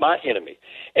you're not my enemy.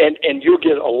 And you'll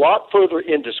get a lot further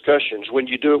in discussions when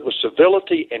you do it with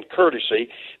civility and courtesy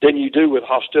than you do with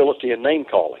hostility and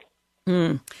name-calling.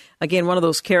 Again, one of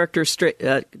those character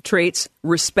traits,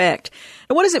 respect.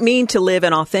 And what does it mean to live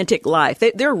an authentic life?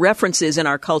 There are references in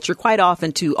our culture quite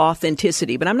often to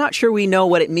authenticity, but I'm not sure we know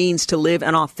what it means to live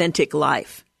an authentic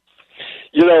life.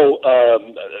 You know,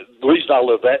 the reason I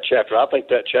love that chapter, I think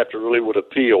that chapter really would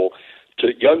appeal to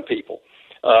young people.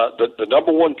 The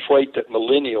number one trait that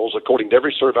millennials, according to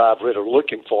every survey I've read, are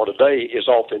looking for today is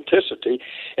authenticity,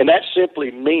 and that simply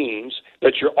means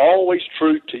that you're always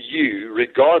true to you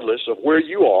regardless of where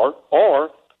you are or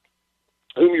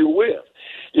whom you're with.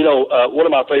 You know, one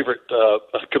of my favorite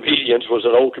comedians was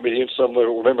an old comedian, some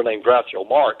will remember, named Groucho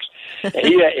Marx. And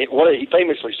he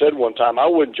famously said one time, I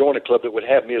wouldn't join a club that would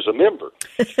have me as a member.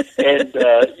 And,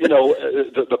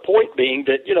 the point being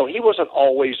that, he wasn't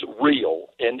always real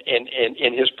in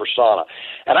his persona.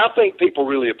 And I think people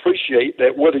really appreciate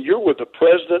that whether you're with the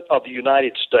President of the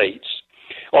United States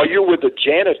or you're with the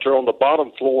janitor on the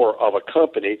bottom floor of a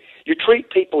company, you treat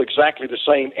people exactly the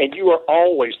same, and you are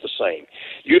always the same.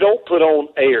 You don't put on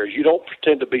airs. You don't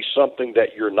pretend to be something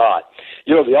that you're not.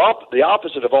 The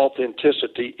opposite of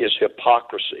authenticity is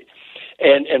hypocrisy.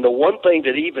 And the one thing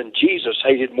that even Jesus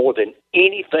hated more than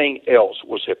anything else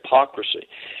was hypocrisy.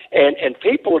 And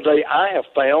people today, I have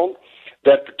found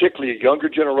that particularly a younger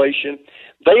generation,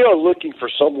 they are looking for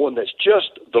someone that's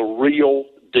just the real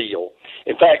deal.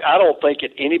 In fact, I don't think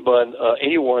that anyone,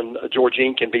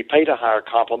 Georgene, can be paid a higher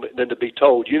compliment than to be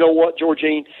told, you know what,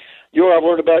 Georgene, you know what I've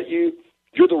learned about you?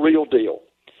 You're the real deal.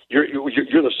 You're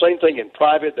you're the same thing in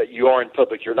private that you are in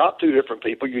public. You're not two different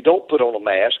people. You don't put on a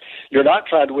mask. You're not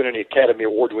trying to win any Academy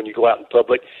Award when you go out in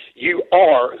public. You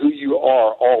are who you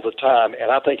are all the time,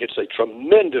 and I think it's a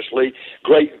tremendously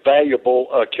great, valuable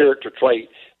character trait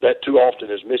that too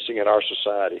often is missing in our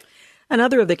society.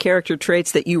 Another of the character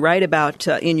traits that you write about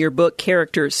in your book,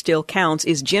 Character Still Counts,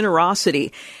 is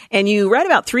generosity. And you write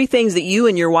about 3 things that you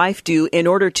and your wife do in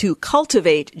order to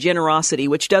cultivate generosity,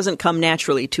 which doesn't come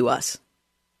naturally to us.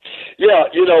 Yeah,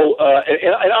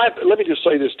 let me just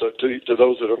say this to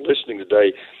those that are listening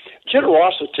today.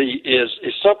 Generosity is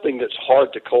something that's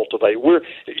hard to cultivate.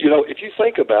 If you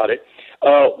think about it,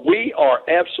 we are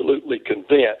absolutely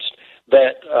convinced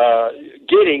that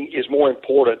getting is more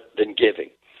important than giving.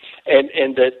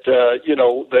 And that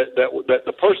that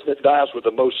the person that dies with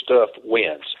the most stuff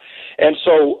wins. And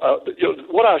so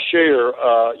what I share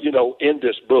in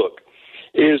this book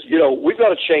is we've got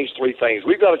to change 3 things.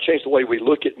 We've got to change the way we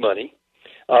look at money.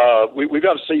 We've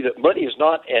got to see that money is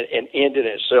not an end in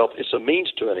itself. It's a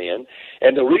means to an end.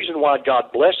 And the reason why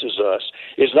God blesses us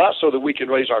is not so that we can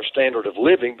raise our standard of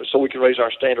living, but so we can raise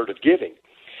our standard of giving.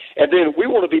 And then we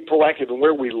want to be proactive in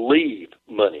where we leave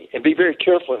money and be very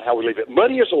careful in how we leave it.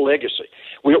 Money is a legacy.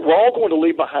 We're all going to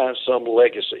leave behind some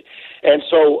legacy. And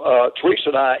so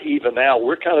Teresa and I, even now,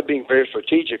 we're kind of being very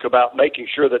strategic about making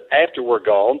sure that after we're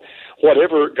gone,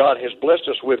 whatever God has blessed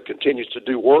us with continues to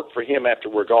do work for Him after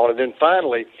we're gone. And then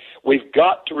finally, we've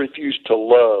got to refuse to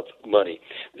love money.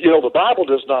 The Bible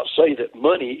does not say that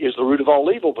money is the root of all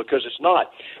evil, because it's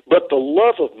not. But the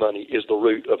love of money is the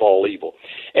root of all evil.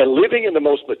 And living in the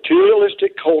most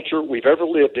materialistic culture we've ever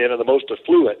lived in, and the most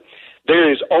affluent,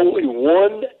 there is only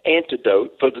one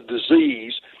antidote for the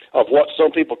disease of what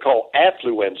some people call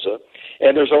affluenza,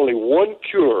 and there's only one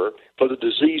cure for the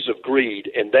disease of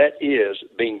greed, and that is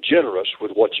being generous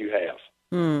with what you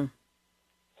have.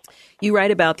 You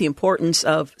write about the importance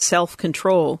of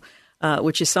self-control,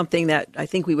 which is something that I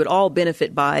think we would all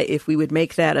benefit by if we would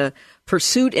make that a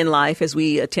pursuit in life as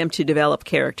we attempt to develop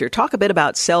character. Talk a bit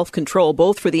about self-control,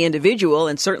 both for the individual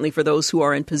and certainly for those who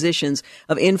are in positions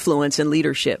of influence and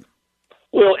leadership.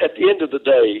 Well, at the end of the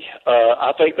day,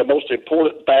 I think the most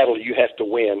important battle you have to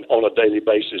win on a daily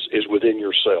basis is within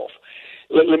yourself.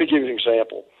 Let me give you an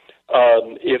example.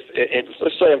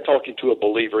 Let's say I'm talking to a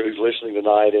believer who's listening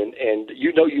tonight, and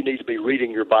you need to be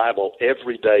reading your Bible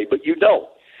every day, but you don't.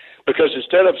 Because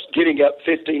instead of getting up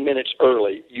 15 minutes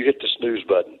early, you hit the snooze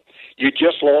button. You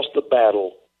just lost the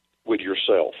battle with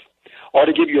yourself. Or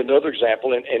to give you another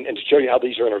example, and to show you how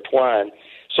these are intertwined,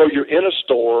 so you're in a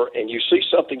store and you see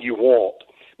something you want.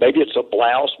 Maybe it's a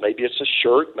blouse, maybe it's a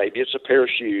shirt, maybe it's a pair of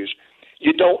shoes.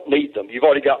 You don't need them. You've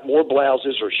already got more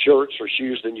blouses or shirts or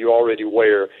shoes than you already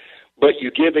wear, but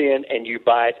you give in and you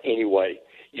buy it anyway.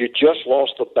 You just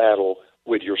lost the battle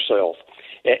with yourself.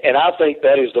 And I think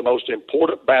that is the most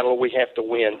important battle we have to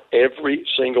win every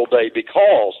single day,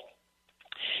 because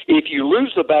if you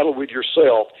lose the battle with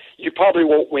yourself, you probably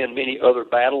won't win many other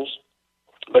battles.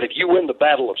 But if you win the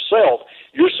battle of self,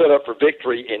 you're set up for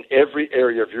victory in every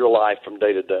area of your life from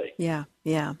day to day.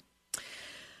 Yeah.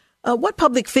 What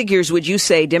public figures would you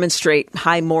say demonstrate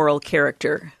high moral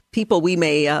character? People we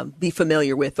may be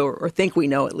familiar with or think we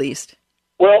know at least.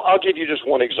 Well, I'll give you just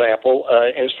one example,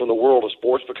 and it's from the world of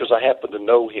sports because I happen to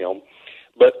know him.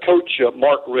 But Coach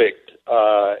Mark Richt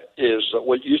is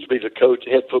what used to be the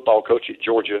head football coach at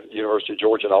University of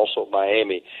Georgia, and also at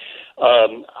Miami.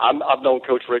 I've known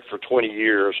Coach Richt for 20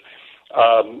 years.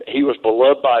 He was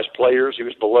beloved by his players. He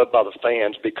was beloved by the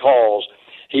fans because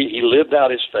he lived out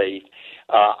his faith.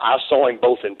 I saw him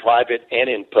both in private and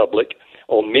in public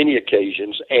on many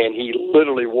occasions, and he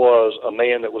literally was a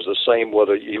man that was the same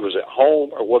whether he was at home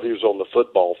or whether he was on the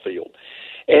football field.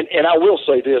 And I will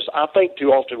say this, I think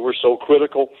too often we're so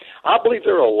critical. I believe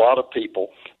there are a lot of people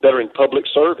that are in public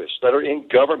service, that are in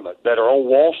government, that are on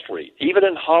Wall Street, even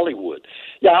in Hollywood.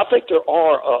 Yeah, I think there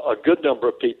are a good number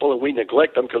of people, and we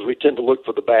neglect them because we tend to look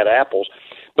for the bad apples.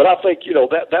 But I think,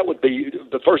 that would be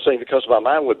the first thing that comes to my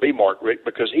mind would be Mark Richt,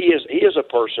 because he is a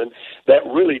person that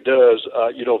really does,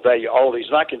 value all these.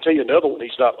 And I can tell you another one,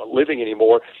 he's not living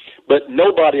anymore, but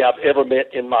nobody I've ever met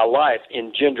in my life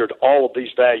engendered all of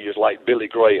these values like Billy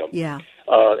Graham. Yeah.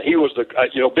 He was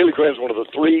Billy Graham's one of the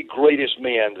 3 greatest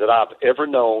men that I've ever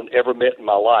known, ever met in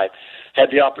my life. Had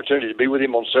the opportunity to be with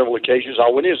him on several occasions. I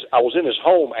was in his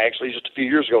home, actually, just a few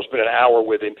years ago, spent an hour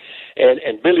with him.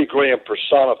 And Billy Graham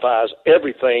personifies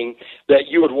everything that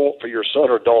you would want for your son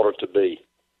or daughter to be.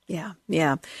 Yeah.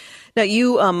 Now,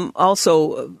 you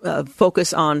also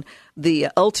focus on the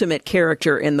ultimate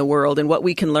character in the world and what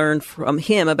we can learn from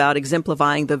him about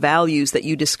exemplifying the values that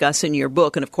you discuss in your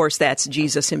book. And, of course, that's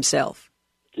Jesus himself.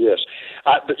 Yes.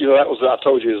 I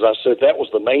told you, as I said, that was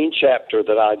the main chapter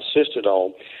that I insisted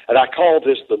on, and I call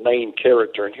this the main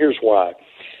character, and here's why.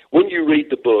 When you read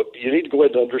the book, you need to go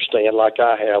ahead and understand, like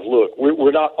I have, look,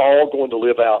 we're not all going to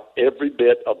live out every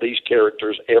bit of these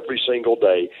characters every single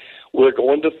day. We're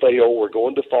going to fail. We're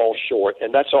going to fall short,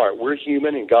 and that's all right. We're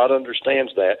human, and God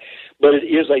understands that, but it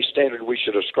is a standard we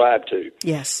should ascribe to.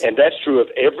 Yes. And that's true of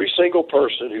every single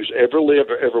person who's ever lived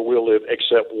or ever will live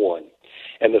except one.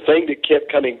 And the thing that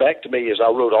kept coming back to me as I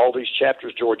wrote all these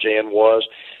chapters, Georgianne, was,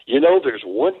 there's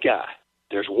one guy,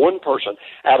 there's one person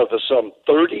out of the some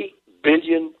 30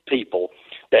 billion people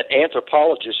that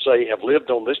anthropologists say have lived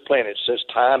on this planet since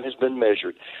time has been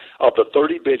measured. Of the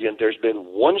 30 billion, there's been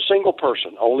one single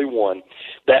person, only one,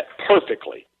 that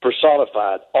perfectly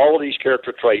personified all of these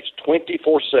character traits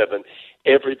 24/7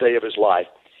 every day of his life.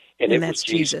 And that's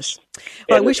Jesus.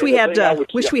 Well, I wish we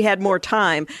had more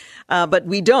time, but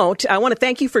we don't. I want to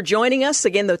thank you for joining us.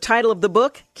 Again, the title of the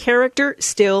book, Character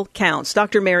Still Counts.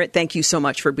 Dr. Merritt, thank you so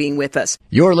much for being with us.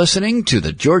 You're listening to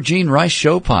the Georgene Rice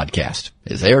Show podcast.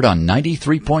 It's aired on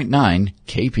 93.9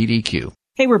 KPDQ.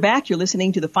 Hey, we're back. You're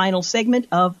listening to the final segment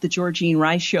of the Georgene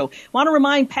Rice Show. I want to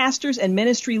remind pastors and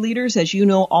ministry leaders, as you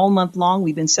know, all month long,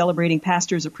 we've been celebrating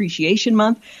Pastors Appreciation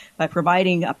Month by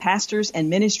providing pastors and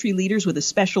ministry leaders with a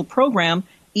special program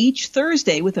each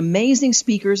Thursday with amazing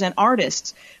speakers and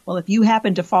artists. Well, if you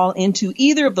happen to fall into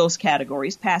either of those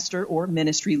categories, pastor or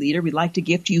ministry leader, we'd like to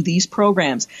gift you these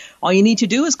programs. All you need to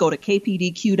do is go to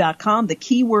kpdq.com. The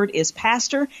keyword is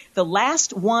pastor. The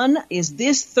last one is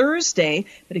this Thursday,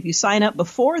 but if you sign up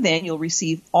before then, you'll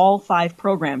receive all 5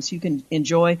 programs. You can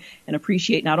enjoy and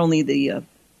appreciate not only the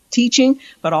teaching,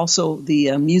 but also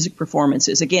the music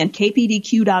performances. Again,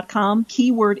 kpdq.com.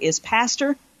 Keyword is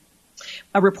pastor.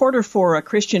 A reporter for a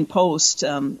Christian Post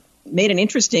made an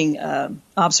interesting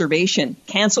observation.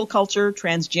 Cancel culture,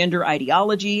 transgender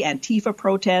ideology, Antifa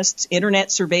protests,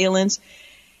 internet surveillance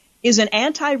is an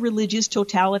anti-religious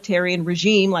totalitarian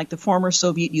regime like the former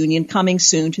Soviet Union coming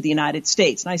soon to the United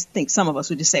States. And I think some of us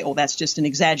would just say, oh, that's just an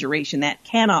exaggeration. That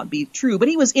cannot be true. But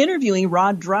he was interviewing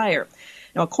Rod Dreher.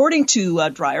 Now, according to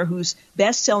Dreher, who's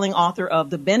best-selling author of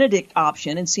The Benedict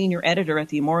Option and senior editor at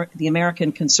the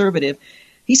American Conservative,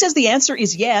 he says the answer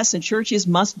is yes, and churches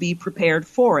must be prepared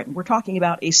for it. We're talking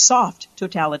about a soft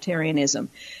totalitarianism.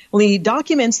 Well, he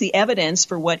documents the evidence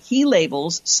for what he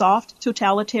labels soft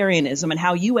totalitarianism and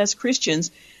how U.S.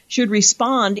 Christians should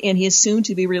respond in his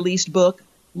soon-to-be-released book,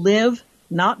 Live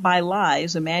Not by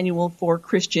Lies, a Manual for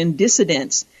Christian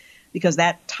Dissidents, because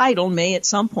that title may at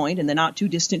some point in the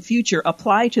not-too-distant future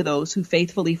apply to those who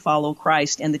faithfully follow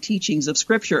Christ and the teachings of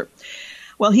Scripture.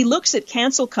 Well, he looks at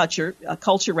cancel culture,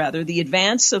 the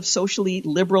advance of socially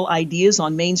liberal ideas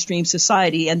on mainstream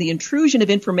society and the intrusion of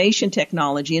information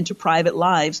technology into private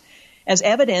lives as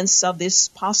evidence of this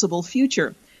possible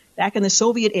future. Back in the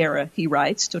Soviet era, he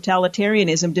writes,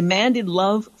 totalitarianism demanded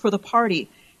love for the party,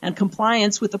 and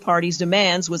compliance with the party's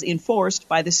demands was enforced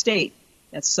by the state.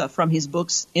 That's from his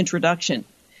book's introduction.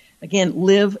 Again,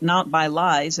 Live Not by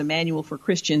Lies, a Manual for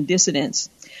Christian Dissidents.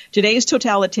 Today's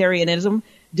totalitarianism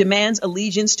demands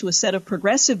allegiance to a set of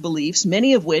progressive beliefs,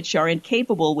 many of which are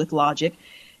incapable with logic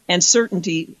and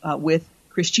certainty with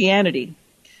Christianity.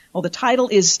 Well, the title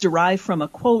is derived from a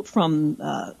quote from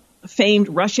famed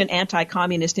Russian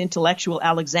anti-communist intellectual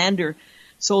Alexander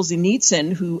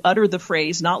Solzhenitsyn, who uttered the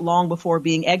phrase not long before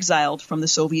being exiled from the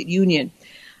Soviet Union.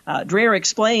 Dreher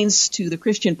explains to the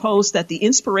Christian Post that the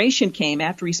inspiration came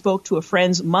after he spoke to a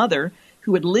friend's mother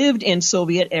who had lived in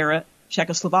Soviet-era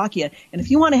Czechoslovakia. And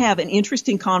if you want to have an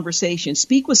interesting conversation,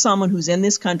 speak with someone who's in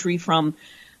this country from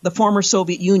the former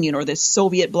Soviet Union or the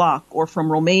Soviet bloc or from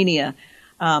Romania,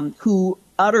 who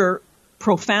utter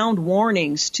profound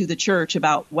warnings to the church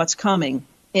about what's coming.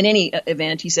 In any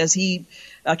event, he says he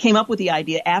came up with the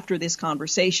idea after this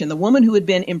conversation. The woman who had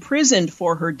been imprisoned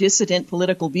for her dissident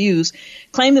political views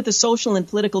claimed that the social and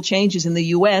political changes in the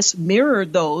U.S.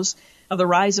 mirrored those of the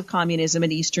rise of communism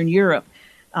in Eastern Europe.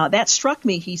 That struck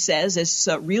me, he says, as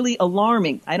really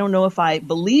alarming. I don't know if I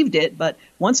believed it, but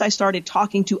once I started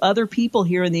talking to other people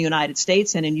here in the United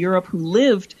States and in Europe who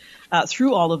lived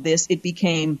through all of this, it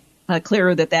became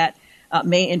clearer that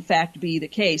may in fact be the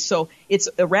case. So it's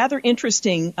a rather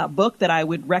interesting book that I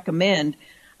would recommend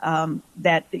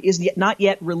that is not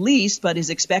yet released, but is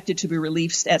expected to be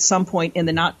released at some point in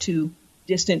the not too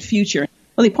distant future.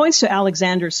 Well, he points to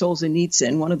Alexander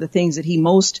Solzhenitsyn. One of the things that he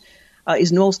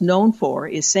is most known for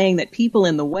is saying that people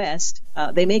in the West,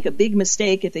 they make a big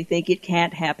mistake if they think it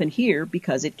can't happen here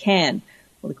because it can.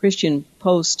 Well, the Christian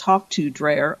Post talked to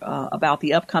Dreher about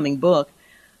the upcoming book,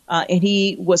 And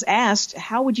he was asked,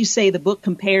 how would you say the book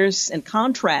compares and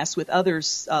contrasts with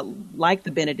others like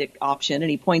the Benedict option? And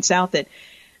he points out that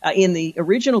in the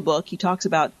original book, he talks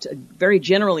about very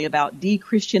generally about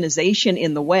de-Christianization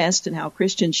in the West and how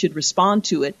Christians should respond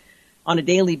to it on a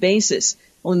daily basis.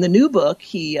 Well, in the new book,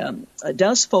 he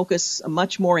does focus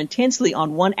much more intensely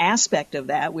on one aspect of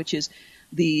that, which is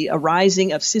the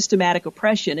arising of systematic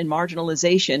oppression and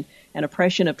marginalization and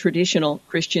oppression of traditional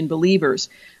Christian believers.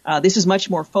 This is much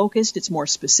more focused. It's more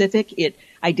specific. It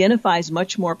identifies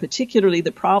much more particularly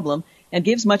the problem and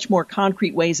gives much more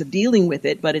concrete ways of dealing with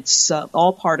it, but it's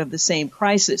all part of the same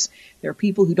crisis. There are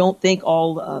people who don't think at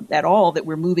all that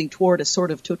we're moving toward a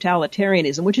sort of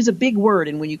totalitarianism, which is a big word,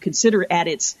 and when you consider at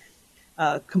its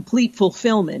complete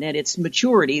fulfillment and its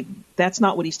maturity, that's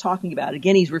not what he's talking about.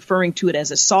 Again, he's referring to it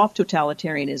as a soft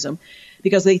totalitarianism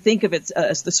because they think of it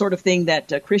as the sort of thing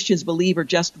that Christians believe are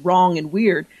just wrong and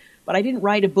weird. But I didn't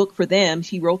write a book for them.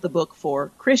 He wrote the book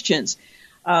for Christians.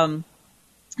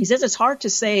 He says it's hard to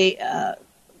say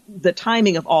the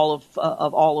timing of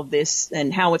all of this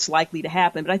and how it's likely to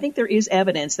happen, but I think there is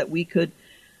evidence that we could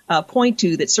point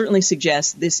to that certainly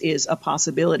suggests this is a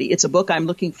possibility. It's a book I'm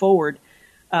looking forward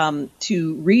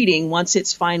to reading once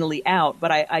it's finally out.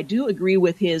 But I do agree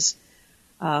with his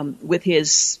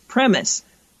premise,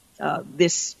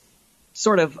 this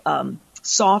sort of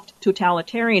soft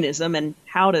totalitarianism and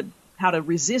how to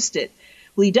resist it.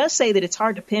 Well, he does say that it's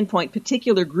hard to pinpoint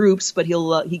particular groups, but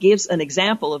he gives an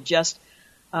example of just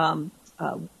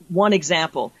one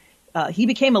example. He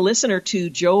became a listener to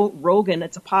Joe Rogan.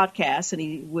 It's a podcast, and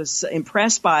he was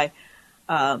impressed by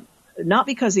not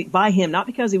because he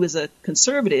was a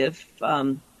conservative.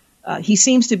 He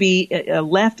seems to be a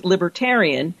left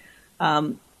libertarian,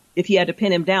 if he had to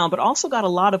pin him down, but also got a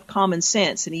lot of common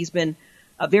sense. And he's been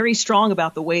very strong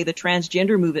about the way the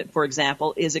transgender movement, for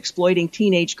example, is exploiting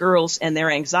teenage girls and their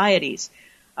anxieties.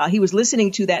 He was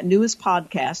listening to that newest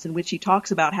podcast in which he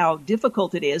talks about how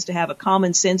difficult it is to have a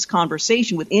common sense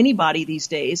conversation with anybody these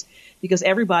days because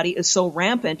everybody is so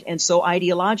rampant and so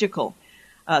ideological.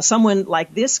 Someone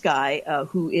like this guy,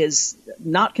 who is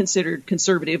not considered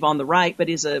conservative on the right, but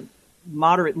is a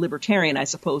moderate libertarian, I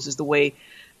suppose is the way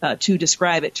to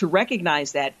describe it. To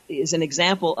recognize that is an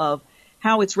example of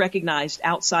how it's recognized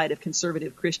outside of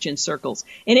conservative Christian circles.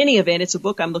 In any event, it's a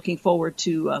book I'm looking forward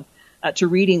to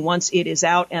reading once it is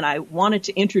out, and I wanted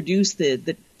to introduce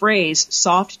the phrase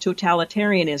soft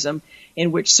totalitarianism,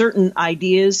 in which certain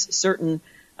ideas, certain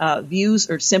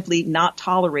views are simply not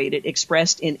tolerated,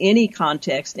 expressed in any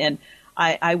context. And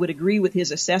I would agree with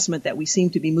his assessment that we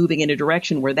seem to be moving in a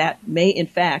direction where that may, in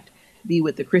fact, be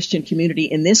what the Christian community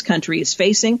in this country is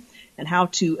facing, and how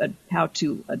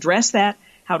to address that,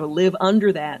 how to live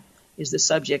under that is the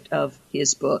subject of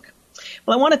his book.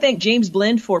 Well, I want to thank James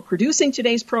Blend for producing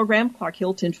today's program, Clark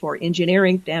Hilton for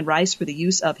engineering, Dan Rice for the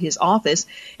use of his office,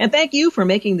 and thank you for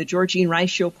making the Georgene Rice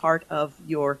Show part of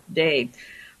your day.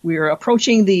 We're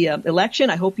approaching the election.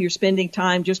 I hope you're spending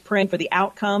time just praying for the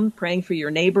outcome, praying for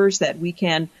your neighbors, that we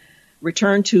can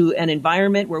return to an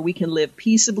environment where we can live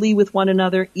peaceably with one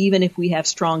another, even if we have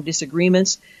strong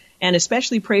disagreements, and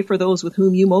especially pray for those with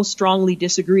whom you most strongly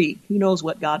disagree. Who knows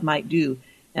what God might do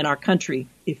in our country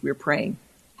if we're praying.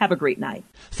 Have a great night.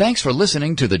 Thanks for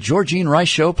listening to the Georgene Rice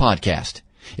Show podcast.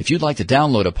 If you'd like to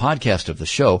download a podcast of the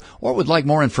show or would like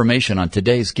more information on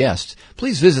today's guests,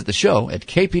 please visit the show at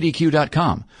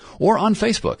kpdq.com or on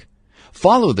Facebook.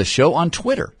 Follow the show on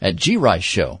Twitter at GRice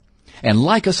Show and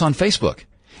like us on Facebook.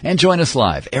 And join us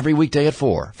live every weekday at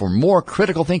 4 for more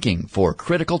critical thinking for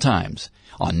critical times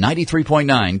on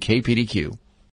 93.9 KPDQ.